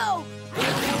window.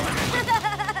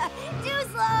 Too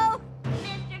slow.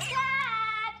 Mr.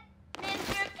 Cat!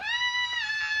 Mr.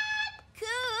 Cat!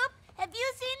 Coop, have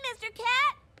you seen Mr.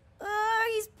 Cat?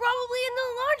 He's probably in the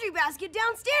laundry basket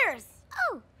downstairs.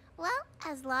 Oh, well,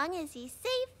 as long as he's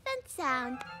safe and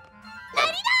sound.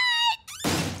 Nighty-night!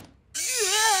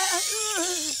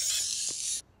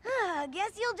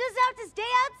 Guess you'll just have to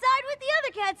stay outside with the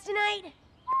other cats tonight.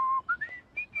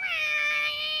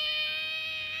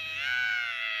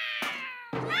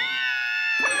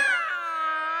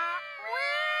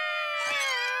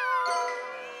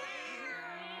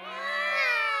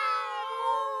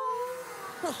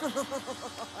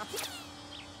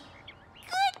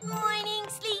 Good morning,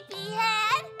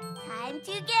 sleepyhead. Time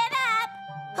to get up.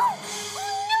 Oh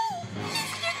no!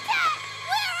 Mr. Cat!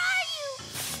 Where are you?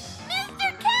 Mr.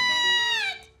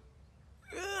 Cat!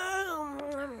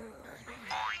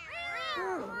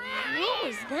 What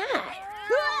was that?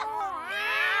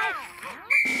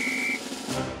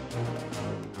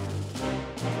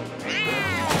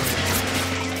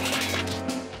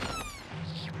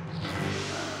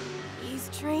 He's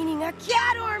training a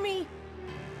cat army.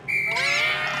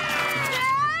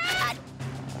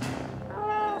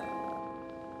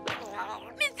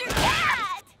 Mr.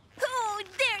 Cat! Oh,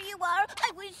 there you are.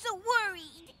 I was so worried.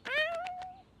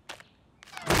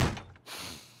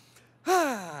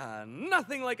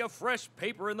 Nothing like a fresh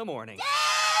paper in the morning.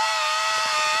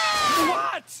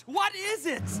 What? What is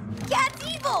it? Cat's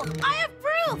evil. I have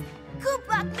proof. Coop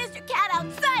locked Mr. Cat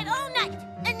outside all night,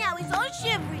 and now he's all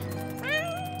shivery.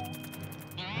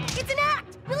 It's an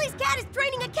act. Millie's cat is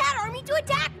training a cat army to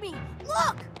attack me.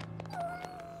 Look.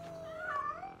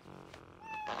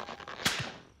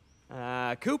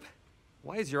 Coop,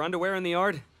 why is your underwear in the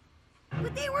yard?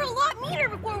 But they were a lot meaner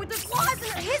before with their claws and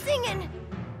their hissing and...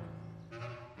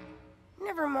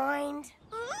 Never mind.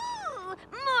 Ooh,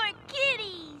 more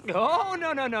kitties. Oh,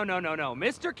 no.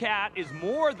 Mr. Cat is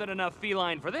more than enough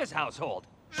feline for this household.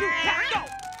 Shoot, Cat,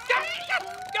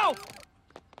 go!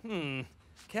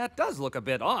 Cat does look a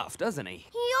bit off, doesn't he?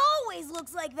 He always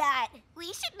looks like that. We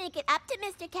should make it up to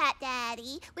Mr. Cat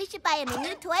Daddy. We should buy him a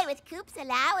new toy with Coop's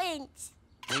allowance.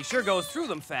 He sure goes through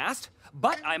them fast,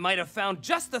 but I might have found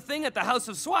just the thing at the House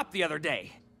of Swap the other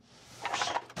day.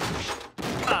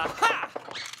 Aha!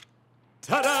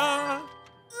 Ta-da!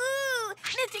 Ooh,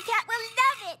 Mr. Cat will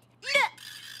love it. Look.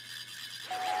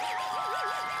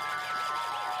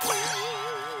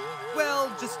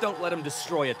 Well, just don't let him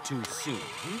destroy it too soon.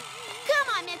 Come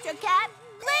on, Mr. Cat.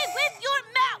 Play with your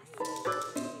mouth.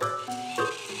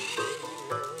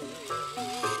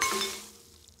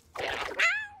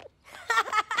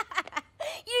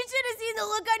 You should have seen the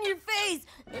look on your face.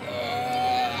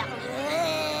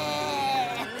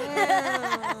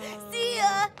 See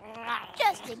ya.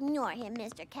 Just ignore him,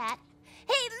 Mr. Cat.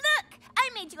 Hey, look! I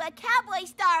made you a cowboy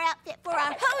star outfit for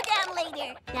our hoedown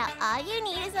later. Now all you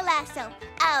need is a lasso.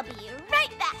 I'll be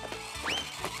right back.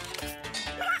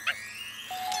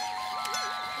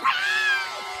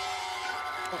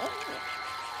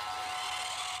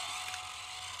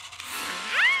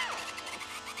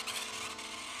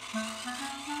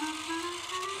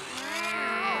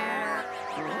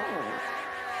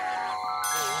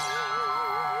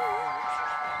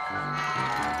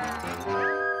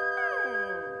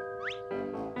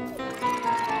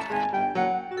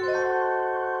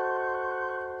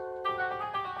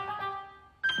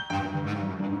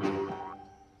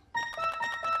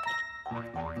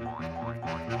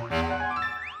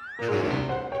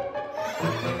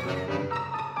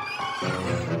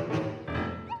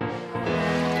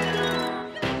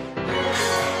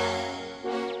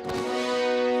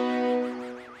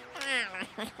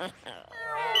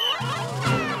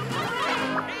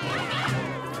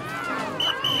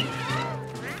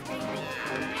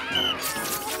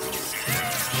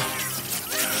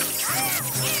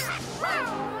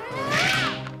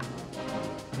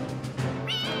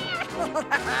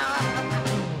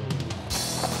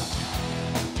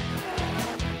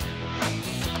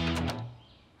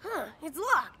 Huh, it's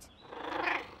locked.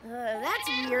 That's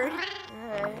weird.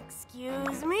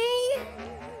 Excuse me?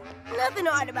 Nothing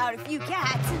odd about a few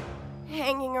cats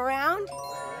hanging around,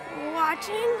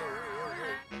 watching.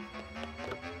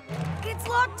 It's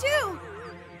locked too.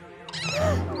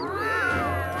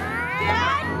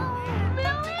 Dad?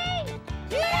 Millie?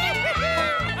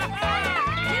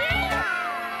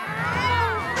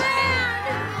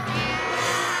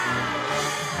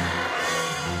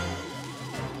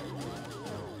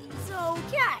 So,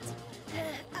 Cat,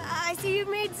 I see you've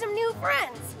made some new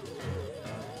friends.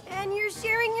 And you're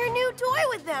sharing your new toy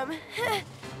with them.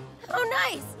 Oh,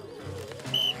 nice.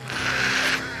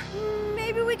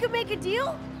 Maybe we could make a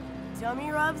deal?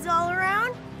 Tummy rubs all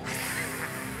around?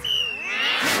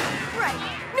 Right,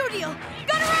 no deal.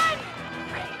 Gotta run!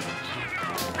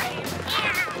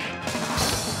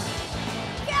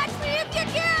 Catch me if you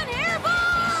can,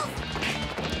 hairballs!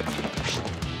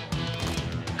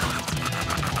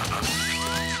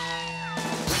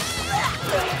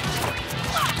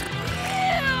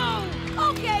 Ew!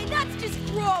 Okay, that's just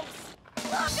gross.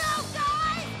 Look out,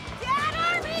 guys! Cat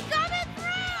army coming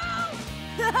through!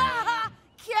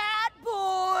 Cat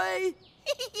boy!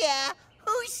 Yeah,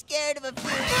 who's scared of a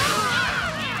fish?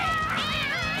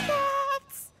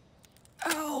 Cats!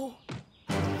 Ow!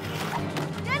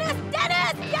 Dennis!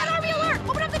 Cat army alert!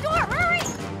 Open up the door! Hurry!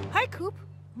 Hi, Coop.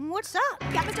 What's up?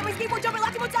 Cat missed my skateboard jump. I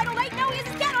locked him outside all night. Now he is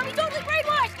his cat army totally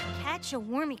brainwashed! Catch a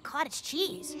wormy cottage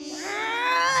cheese.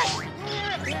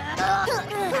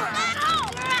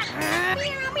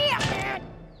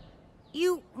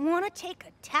 You want to take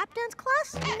a tap dance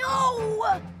class?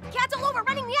 No! Cats all over,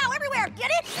 running meow everywhere.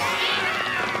 Get it?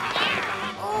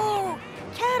 Oh,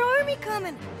 cat army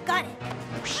coming. Got it.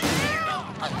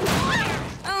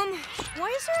 Why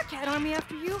is there a cat army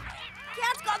after you?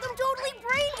 Cats got them totally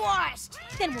brainwashed.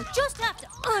 Then we'll just have to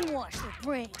unwash their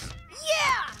brains.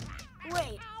 Yeah!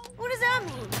 Wait, what does that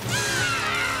mean?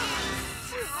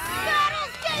 Battle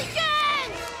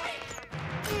station!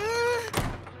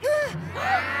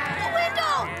 The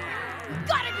window! We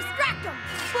gotta distract them!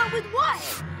 But with what?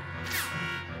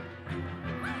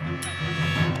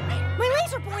 My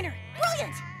laser pointer!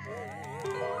 Brilliant!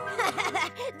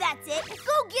 That's it.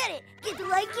 Go get it. Get the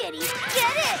right kitty.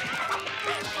 Get it!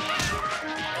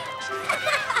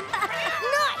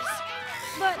 Nice!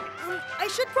 But I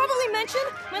should probably mention,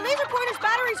 my laser pointer's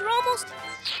batteries are almost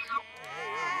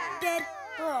dead?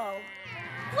 Oh.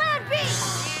 Plan B!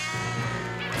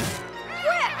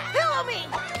 Quick, pillow me!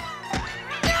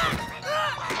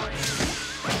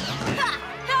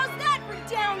 How's that for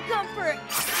down comfort?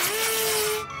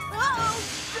 Uh-oh,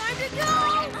 time to go!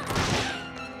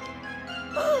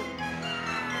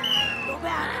 Go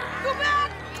back! Go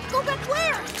back! Go back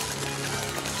where?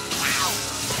 Ow!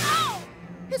 Ow!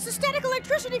 It's the static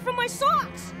electricity from my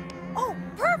socks. Oh,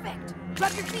 perfect!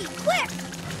 Rub your feet, quick!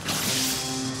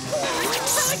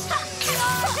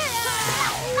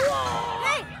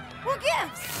 Hey, who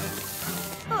gives?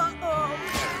 Uh-oh.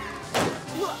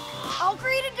 Look, I'll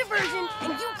create a diversion,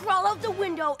 and you crawl out the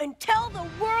window and tell the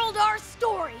world our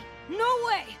story. No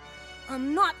way.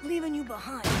 I'm not leaving you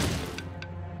behind.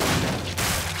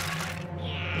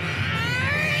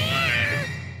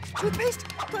 Toothpaste?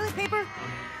 Toilet paper?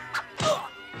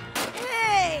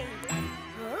 Hey!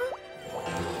 Huh?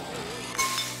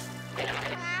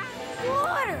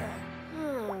 Water!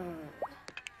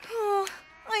 Oh,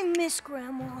 I miss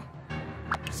Grandma.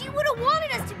 She would have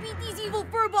wanted us to beat these evil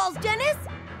furballs, Dennis!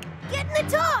 Get in the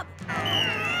tub!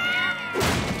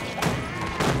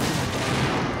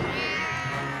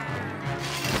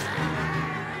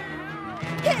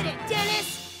 Hit it, Dennis!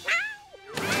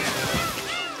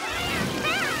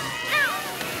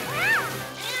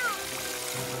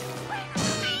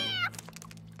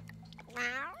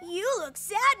 You look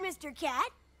sad, Mr.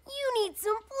 Cat. You need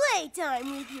some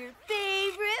playtime with your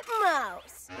favorite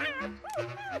mouse.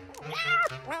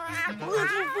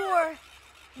 Looking for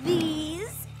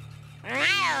these?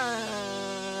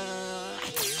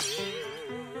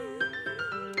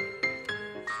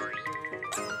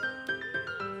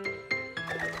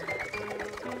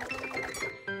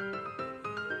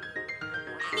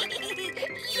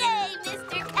 Yay,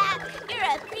 Mr. Cat! You're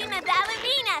a prima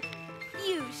ballerina!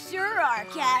 You sure are,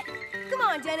 Cat. Come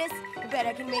on, Dennis. I bet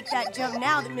I can make that jump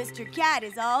now that Mr. Cat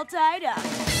is all tied up.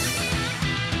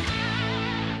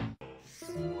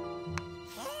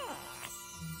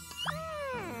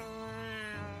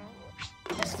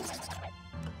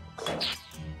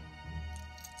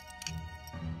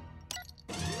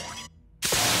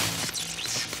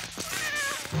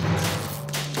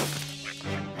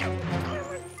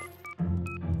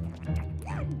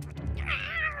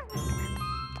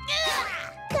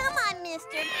 Come on,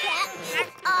 Mr. Cat.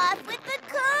 Off with the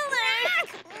collar.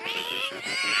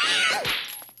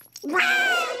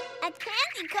 A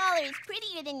candy collar is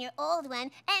prettier than your old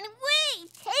one and way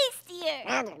tastier.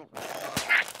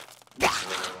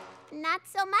 Not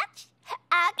so much?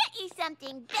 I'll get you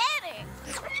something better.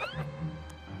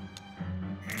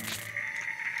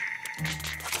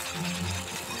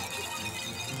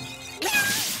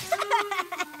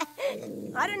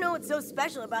 I don't know what's so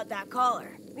special about that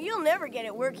collar, but you'll never get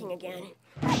it working again.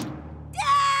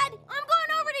 Dad! I'm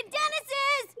going over to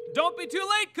Dennis's! Don't be too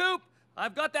late, Coop!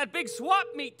 I've got that big swap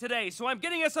meet today, so I'm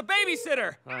getting us a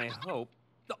babysitter. I hope.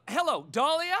 Oh, hello,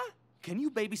 Dahlia? Can you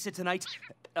babysit tonight?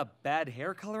 A bad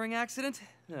hair coloring accident?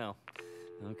 Oh,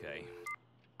 okay.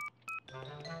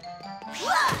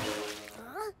 Huh?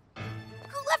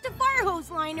 Who left a fire hose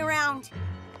lying around?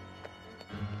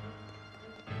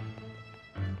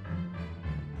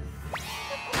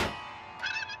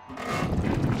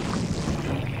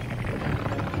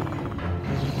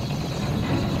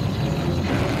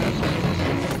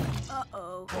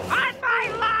 Uh-oh. On my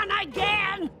lawn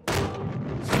again!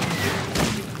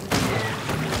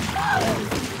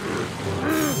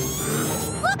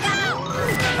 Look out!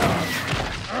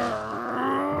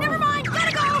 Never mind,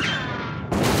 gotta go!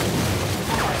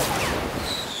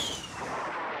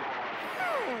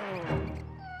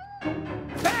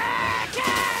 Back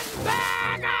and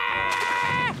bagger!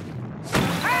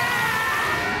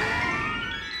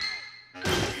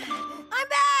 I'm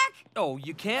back! Oh,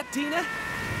 you can't, Tina?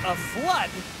 A flood?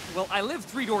 Well, I live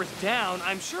 3 doors down.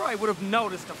 I'm sure I would have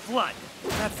noticed a flood.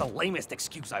 That's the lamest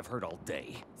excuse I've heard all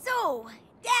day. So,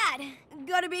 Dad,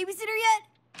 got a babysitter yet?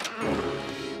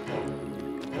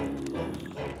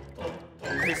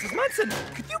 Mrs. Munson,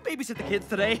 could you babysit the kids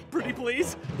today? Pretty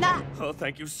please? Nah. Oh,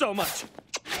 thank you so much.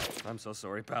 I'm so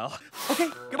sorry, pal. Okay,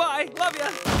 goodbye. Love ya.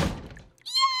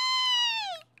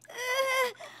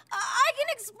 I can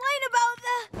explain about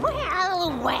the... Well,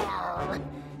 well.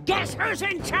 Guess who's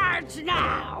in charge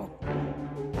now?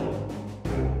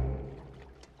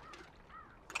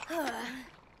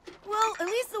 Well, at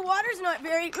least the water's not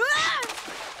very...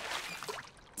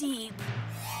 deep.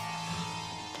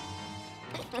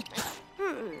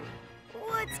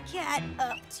 What's Cat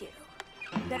up to?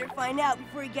 Better find out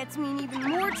before he gets me in even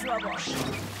more trouble.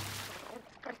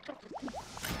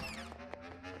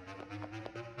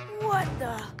 What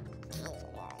the...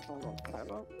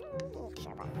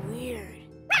 Weird.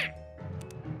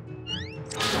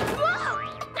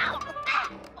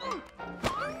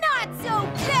 Not so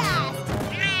fast!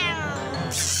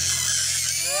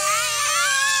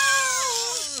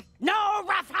 No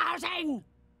roughhousing!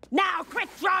 Now quit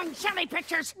drawing silly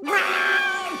pictures!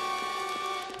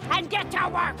 And get to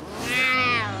work!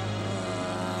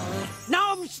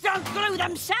 Gnomes don't glue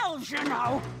themselves, you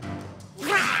know! There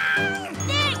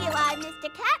you are, Mr.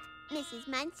 Cat. Mrs.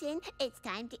 Munson, it's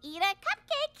time to eat our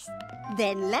cupcakes.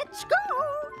 Then let's go!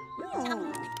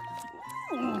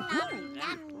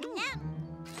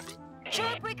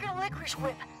 Jawbreaker and Licorice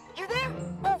Whip, you there?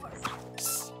 Over.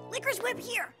 Shh, Licorice Whip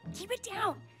here. Keep it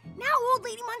down. Now Old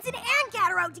Lady Munson and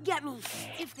Cat are out to get me.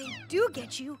 If they do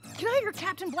get you, can I have your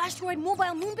Captain Blastoid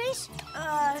mobile moon base?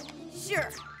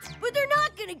 Sure. But they're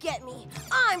not gonna get me.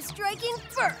 I'm striking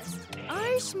first.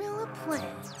 I smell a plan.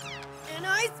 And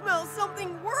I smell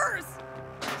something worse.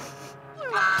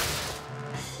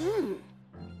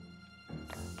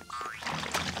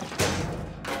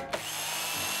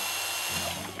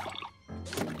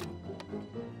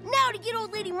 Now to get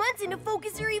Old Lady Munson to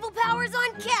focus her evil powers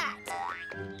on Cat.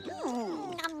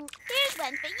 Here's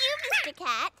one for you, Mr.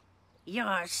 Cat.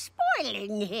 You're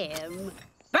spoiling him.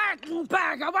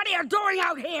 Burtonburger, what are you doing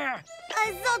out here?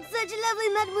 I thought such lovely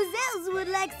mademoiselles would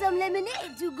like some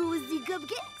lemonade to go with the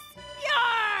cupcakes.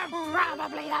 You're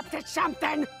probably up to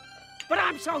something. But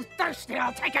I'm so thirsty,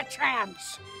 I'll take a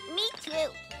chance. Me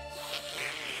too.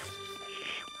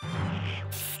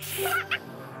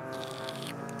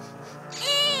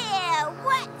 Ew,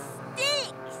 what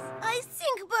stinks? I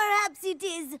think perhaps it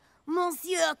is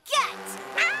Monsieur Cat.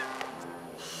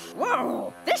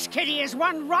 Whoa, this kitty is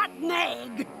one rotten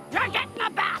egg. You're getting a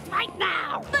bath right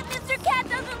now. But Mr. Cat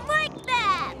doesn't like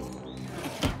that.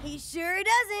 He sure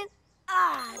doesn't.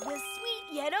 Ah, the sweet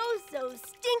yet oh so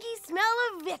stinky smell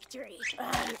of victory.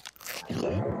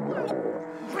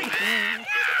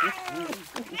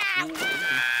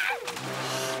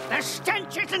 The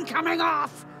stench isn't coming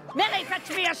off. Millie, fetch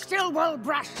me a still wool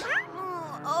brush.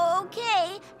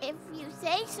 Okay, if you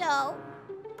say so.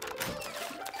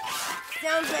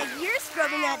 Sounds like you're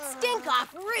scrubbing that stink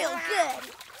off real good.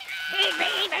 It'd be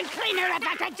even cleaner if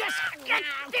I could just get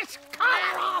this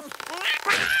collar off.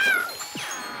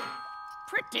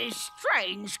 Pretty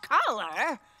strange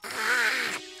collar.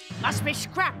 Must be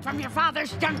scrap from your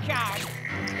father's junkyard.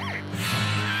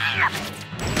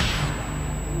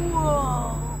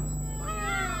 Whoa.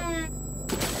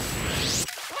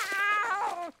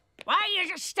 Why are you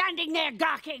just standing there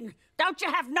gawking? Don't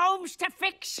you have gnomes to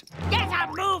fix? Get a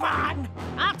move on!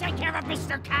 I'll take care of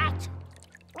Mr. Cat.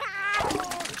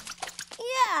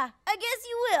 Yeah, I guess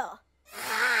you will.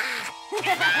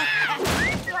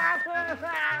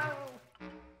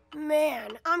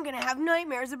 Man, I'm gonna have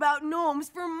nightmares about gnomes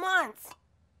for months.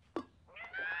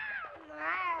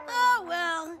 Oh,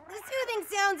 well, the soothing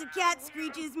sounds of cat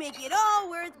screeches make it all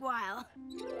worthwhile.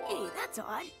 Hey, that's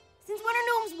odd. Since when are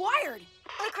gnomes wired?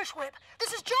 Licorice Whip,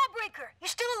 this is Jawbreaker. You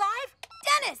still alive?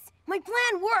 Dennis, my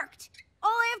plan worked. All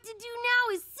I have to do now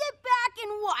is sit back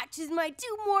and watch as my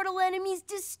two mortal enemies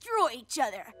destroy each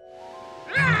other.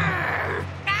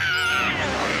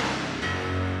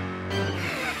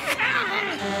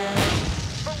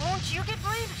 But won't you get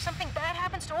brave if something bad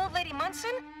happens to Old Lady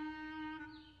Munson?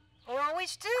 You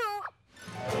always do.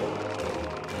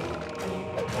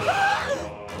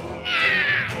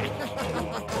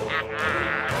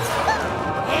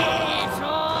 It's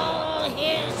all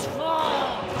his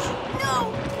fault.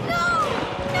 No! No!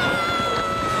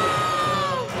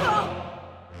 No!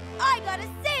 I gotta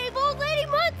save Old Lady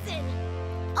Munson!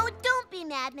 Oh, don't be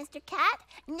mad, Mr. Cat.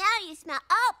 Now you smell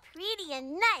all pretty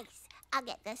and nice. I'll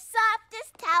get the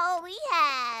softest towel we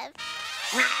have.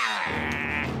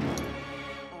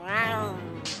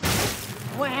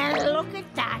 Well, look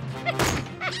at that.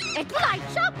 It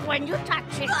lights up when you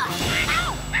touch it.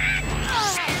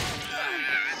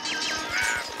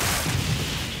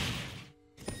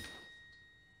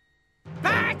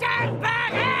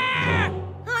 Burtonburger!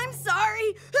 I'm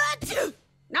sorry. Achoo!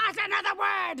 Not another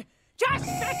word. Just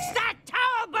fix that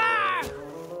towel bar.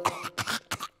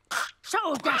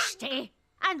 So dusty.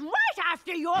 And right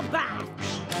after your bath.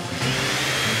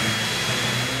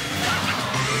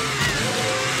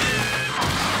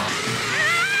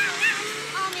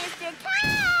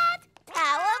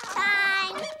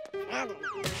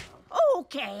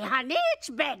 Okay, honey, it's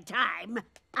bedtime.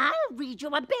 I'll read you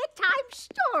a bedtime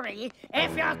story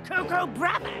if your cuckoo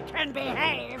brother can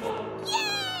behave.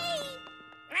 Yay!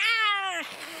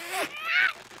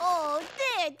 Oh,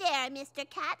 there, Mr.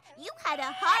 Cat. You had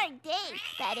a hard day,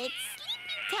 but it's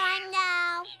sleeping time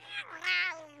now.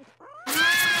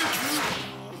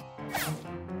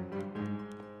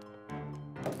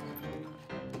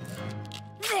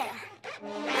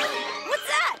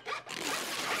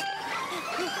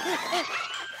 Mrs.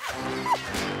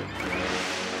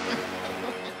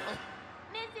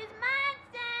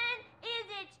 Munson, is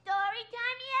it story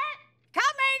time yet?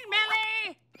 Coming, Millie!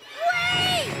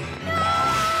 Wait! No!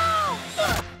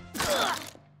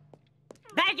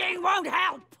 Begging won't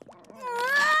help.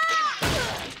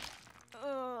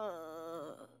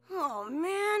 Oh,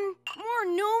 man. More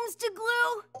gnomes to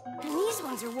glue? And these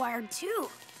ones are wired, too.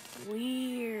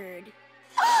 Weird.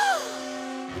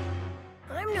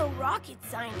 I'm no rocket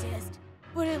scientist,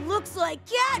 but it looks like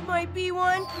Cat might be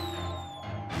one.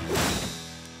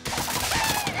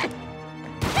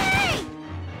 Hey!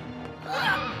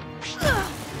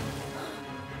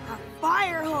 A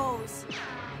fire hose.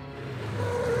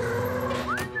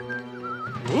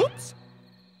 Oops!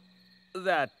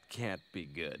 That can't be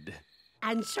good.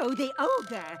 And so the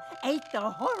ogre ate the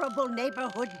horrible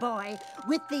neighborhood boy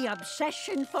with the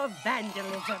obsession for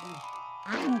vandalism.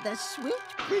 And the sweet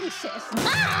princess...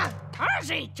 Ah!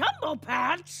 Ozzy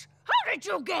Tumblepants! How did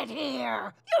you get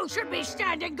here? You should be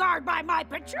standing guard by my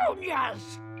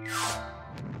petunias!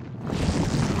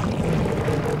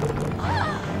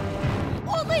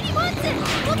 Old Lady Munson,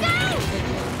 look out!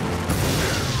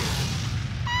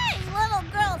 Hey, little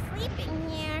girl sleeping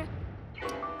here.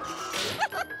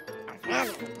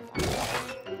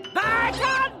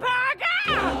 Burtonburger!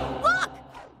 Look!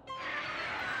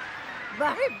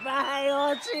 Bye-bye,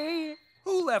 Ozzy.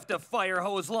 Who left a fire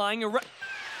hose lying around?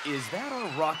 Is that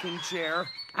a rocking chair?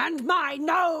 And my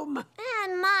gnome!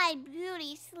 And my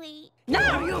beauty sleep.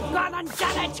 Now you've gone and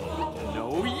done it!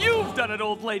 No, you've done it,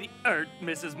 old lady.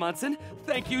 Mrs. Munson.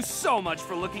 Thank you so much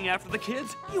for looking after the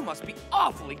kids. You must be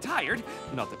awfully tired.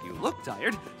 Not that you look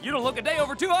tired. You don't look a day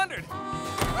over 200.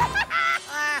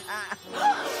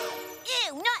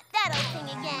 Ew, not that old thing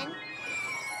again.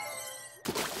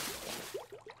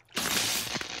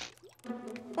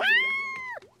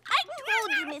 I told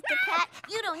you, Mr. Cat,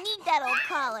 you don't need that old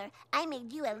collar. I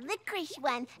made you a licorice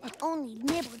one and only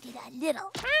nibbled it a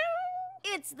little.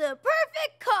 It's the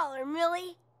perfect collar,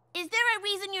 Millie. Is there a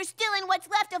reason you're still in what's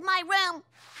left of my room?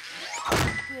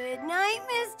 Good night,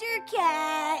 Mr.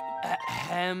 Cat.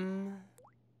 Ahem.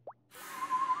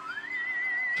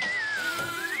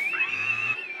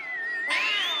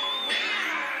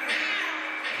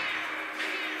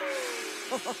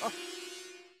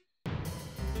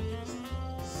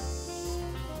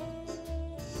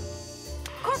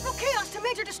 Corporal Chaos to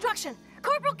Major Destruction!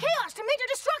 Corporal Chaos to Major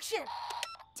Destruction!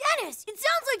 Dennis, it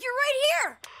sounds like you're right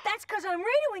here. That's because I'm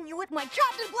radioing you with my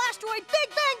Captain Blastoid Big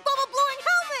Bang Bubble-Blowing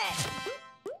Helmet!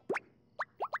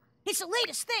 It's the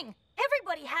latest thing.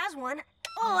 Everybody has one.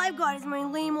 All I've got is my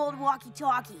lame old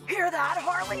walkie-talkie. Hear that,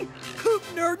 Harley? Coop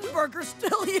Burtonburger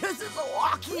still uses a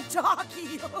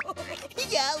walkie-talkie.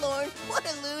 Yeah, Lauren, what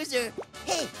a loser.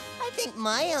 Hey, I think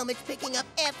my helmet's picking up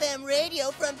FM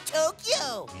radio from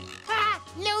Tokyo. Ha!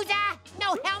 Loser!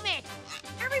 No helmet!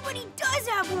 Everybody does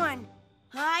have one.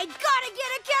 I gotta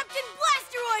get a Captain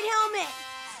Blasteroid helmet.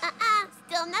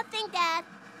 Still nothing, Dad.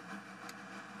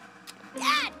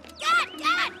 Dad!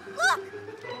 Look!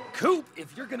 Coop,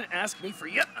 if you're gonna ask me for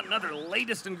yet another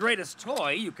latest and greatest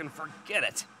toy, you can forget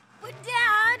it. But,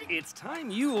 Dad... It's time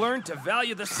you learned to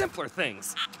value the simpler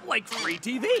things, like free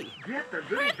TV. Get the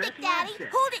very Perfect, best Daddy.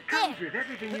 access. Hold it Comes there. with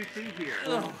everything you see here.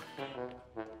 Ugh.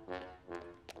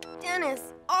 Dennis,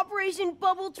 Operation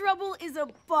Bubble Trouble is a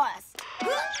bust.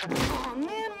 Oh,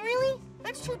 man, really?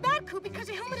 That's too bad, Coop, because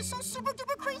the helmet is so super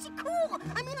duper crazy cool.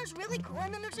 I mean, there's really cool,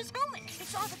 and then there's this helmet.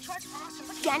 It's all the charts awesome.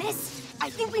 But Dennis, I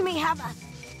think we may have a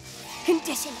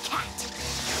condition cat.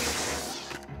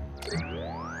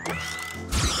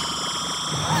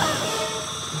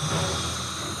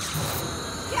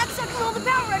 Cat's sucking all the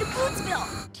power out of Bootsville.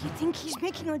 do you think he's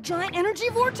making a giant energy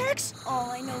vortex?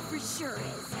 All I know for sure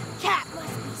is Cat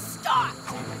must be stopped.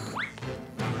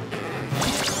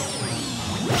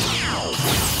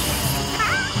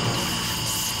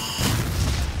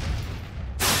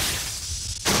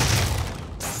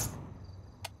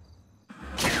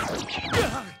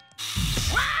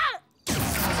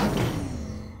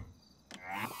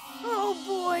 Oh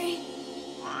boy.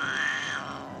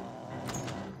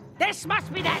 This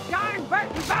must be that darn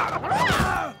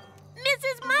Burtonburger!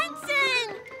 Mrs.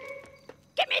 Munson!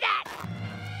 Give me that!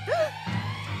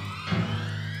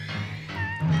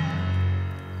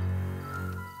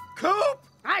 Coop!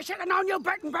 I should have known you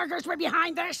Burtonburgers were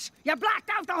behind this. You blacked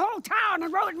out the whole town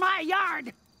and ruined my yard.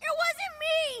 It wasn't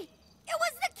me! It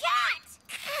was the cat!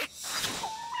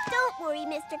 Don't worry,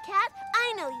 Mr. Cat.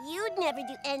 I know you'd never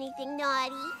do anything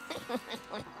naughty.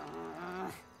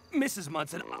 Mrs.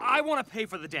 Munson, I want to pay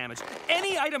for the damage.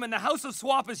 Any item in the House of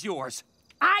Swap is yours.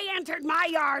 I entered my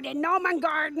yard in Noman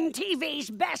Garden TV's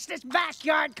Bestest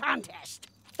Backyard Contest.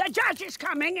 The judge is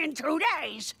coming in 2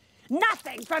 days.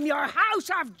 Nothing from your house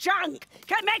of junk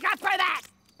can make up for that.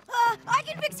 I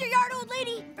can fix your yard, old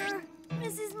lady.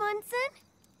 Mrs. Munson?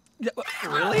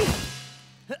 Really?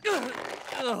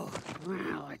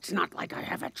 Well, it's not like I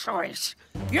have a choice.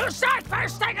 You start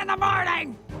first thing in the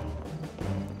morning!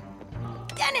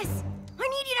 Dennis! I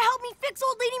need you to help me fix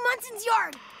old lady Munson's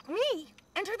yard. Me?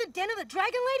 Enter the den of the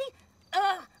dragon lady?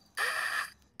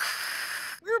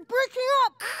 You're breaking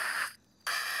up!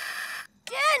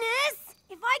 Dennis!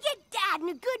 If I get Dad in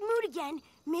a good mood again,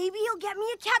 maybe he'll get me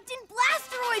a Captain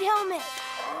Blasteroid helmet.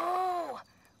 Oh,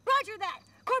 roger that.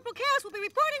 Corporal Chaos will be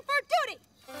reporting for duty.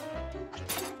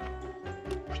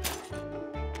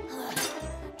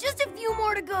 Just a few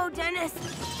more to go, Dennis.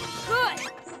 Good.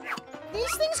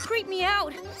 These things creep me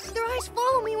out. Their eyes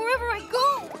follow me wherever I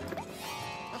go.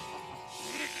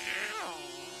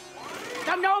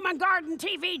 The Gnome and Garden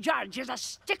TV judge is a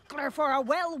stickler for a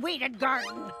well-weeded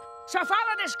garden. So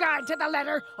follow this guide to the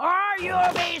letter, or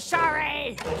you'll be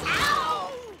sorry.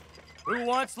 Ow! Who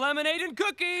wants lemonade and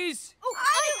cookies? Oh,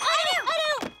 I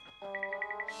do!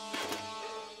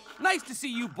 Nice to see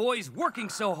you boys working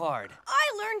so hard.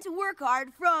 I learned to work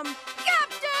hard from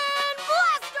Captain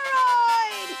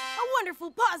Blasteroid! A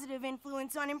wonderful positive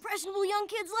influence on impressionable young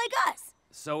kids like us.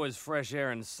 So is fresh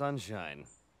air and sunshine.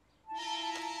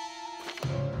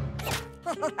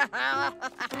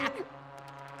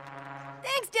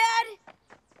 Thanks, Dad.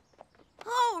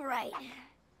 All right.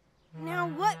 Now,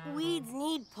 what weeds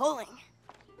need pulling?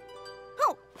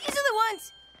 Oh, these are the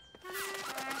ones.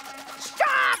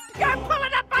 Stop! You're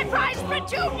pulling up my prized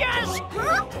petunias!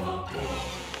 Huh?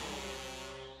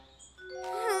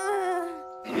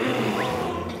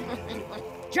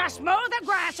 Just mow the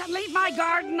grass and leave my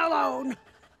garden alone.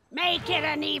 Make it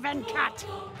an even cut.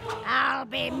 I'll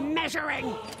be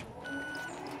measuring.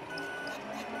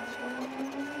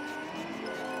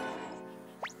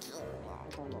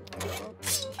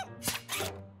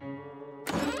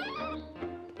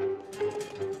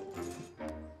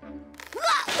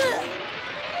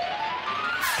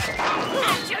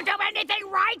 Did you do anything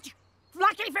right?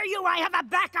 Lucky for you, I have a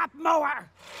backup mower.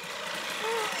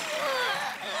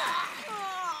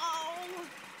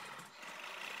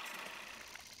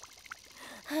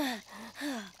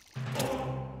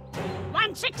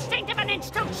 1/16 of an inch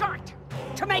too short.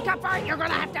 To make up for it, you're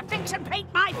gonna have to fix and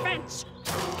paint my fence.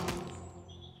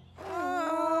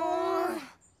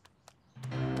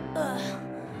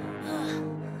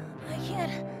 I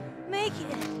can't make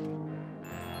it.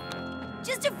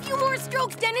 Just a few more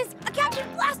strokes, Dennis. A Captain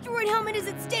Blasteroid helmet is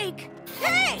at stake.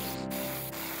 Hey!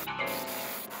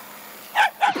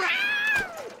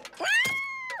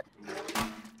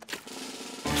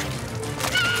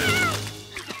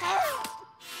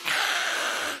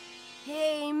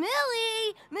 Hey,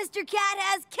 Millie! Mr. Cat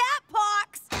has cat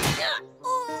pox!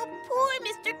 Oh, poor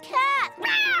Mr. Cat!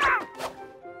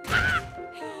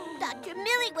 Dr.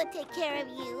 Millie will take care of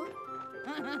you.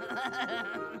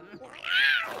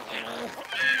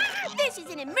 This is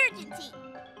an emergency.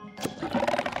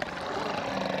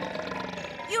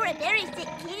 You're a very sick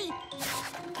kitty.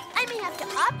 I may have to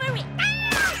operate.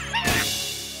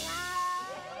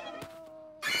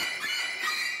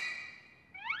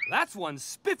 That's one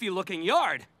spiffy-looking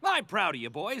yard. I'm proud of you,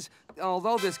 boys.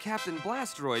 Although this Captain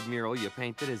Blasteroid mural you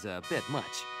painted is a bit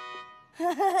much.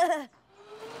 Well,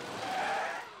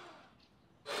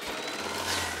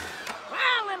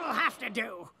 it'll have to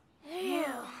do.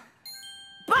 Ew.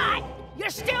 But you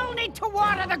still need to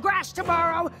water the grass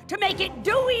tomorrow to make it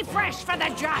dewy fresh for the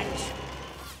judge.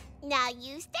 Now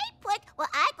you stay put while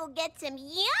I go get some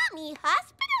yummy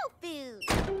hospital food.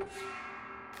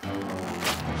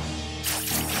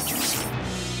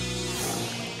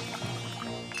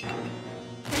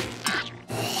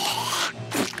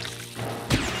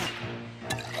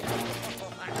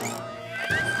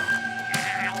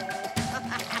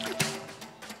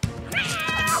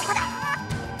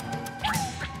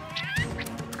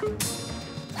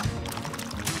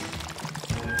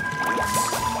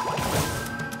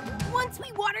 Once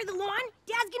we water the lawn,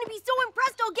 Dad's gonna be so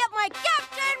impressed I'll get my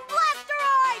Captain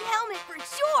Blasteroid helmet for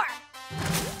sure!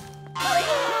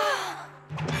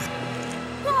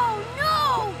 Oh,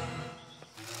 no!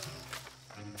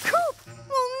 Coop!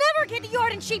 We'll never get the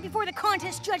yard in shape before the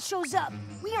contest judge shows up.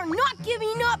 We are not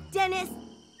giving up, Dennis!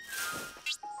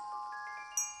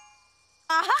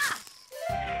 Aha!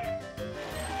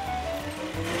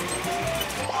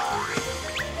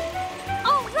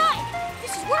 All right!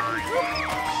 This is working, Coop!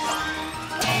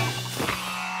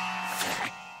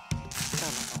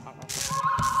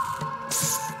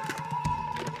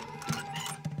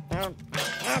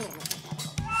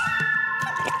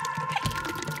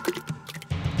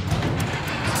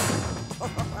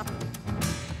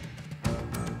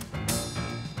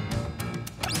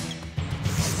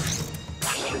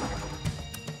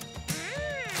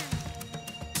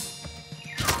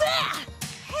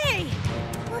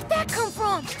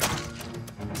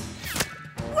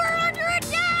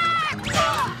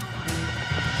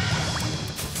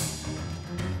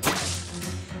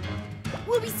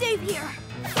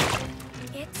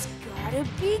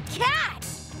 Nasty cat!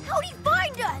 How'd he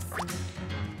find us?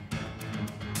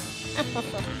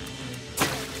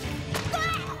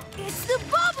 It's the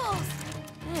bubbles!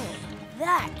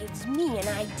 That gives me an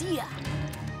idea.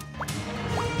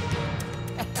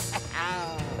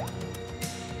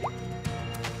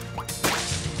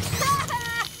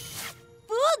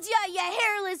 Fooled ya, you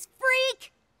hairless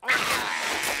freak!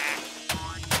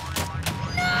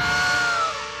 No!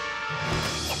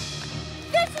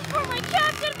 This is for my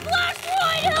Captain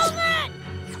Blastoid helmet!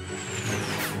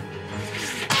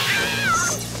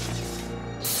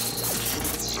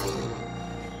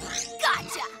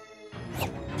 Gotcha!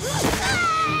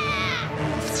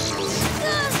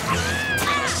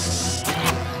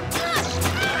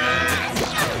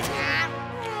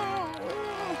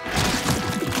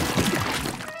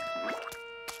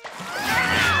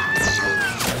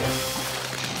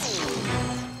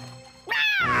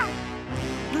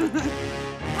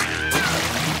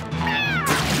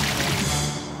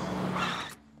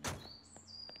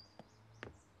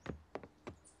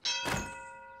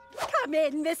 Come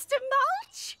in, Mr.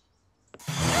 Mulch.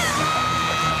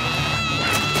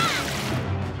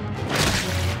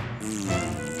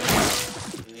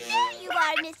 There you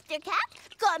are, Mr. Cat.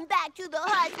 Come back to the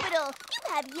hospital. You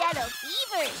have yellow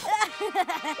fever.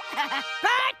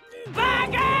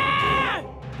 Burtonburger!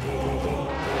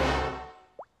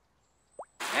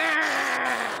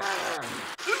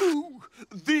 Ooh,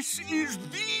 this is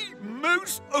the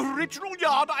most original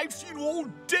yard I've seen all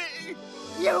day.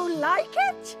 You like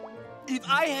it? If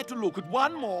I had to look at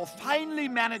one more finely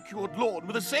manicured lawn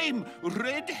with the same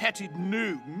red-hatted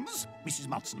gnomes, Mrs.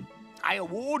 Munson, I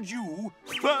award you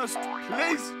first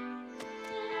place.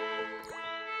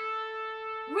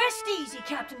 Rest easy,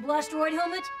 Captain Blastoid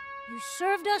Helmet. You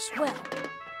served us well.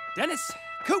 Dennis,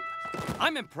 Coop,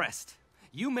 I'm impressed.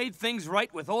 You made things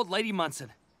right with old Lady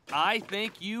Munson. I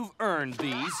think you've earned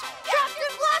these.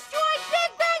 Captain Blastoid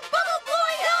Big Bang Bubble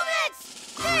Blowing Helmets!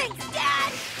 Thanks,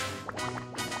 Dad!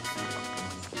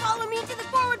 Follow me to the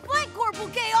forward flank, Corporal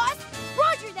Chaos!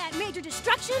 Roger that, Major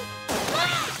Destruction.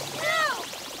 Ah! No!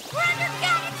 We're under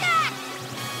cat attack!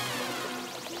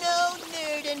 No,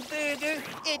 Burtonburger.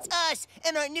 It's us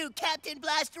and our new Captain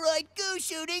Blasteroid goo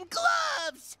shooting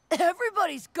gloves.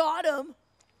 Everybody's got 'em.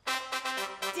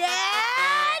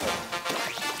 Dad!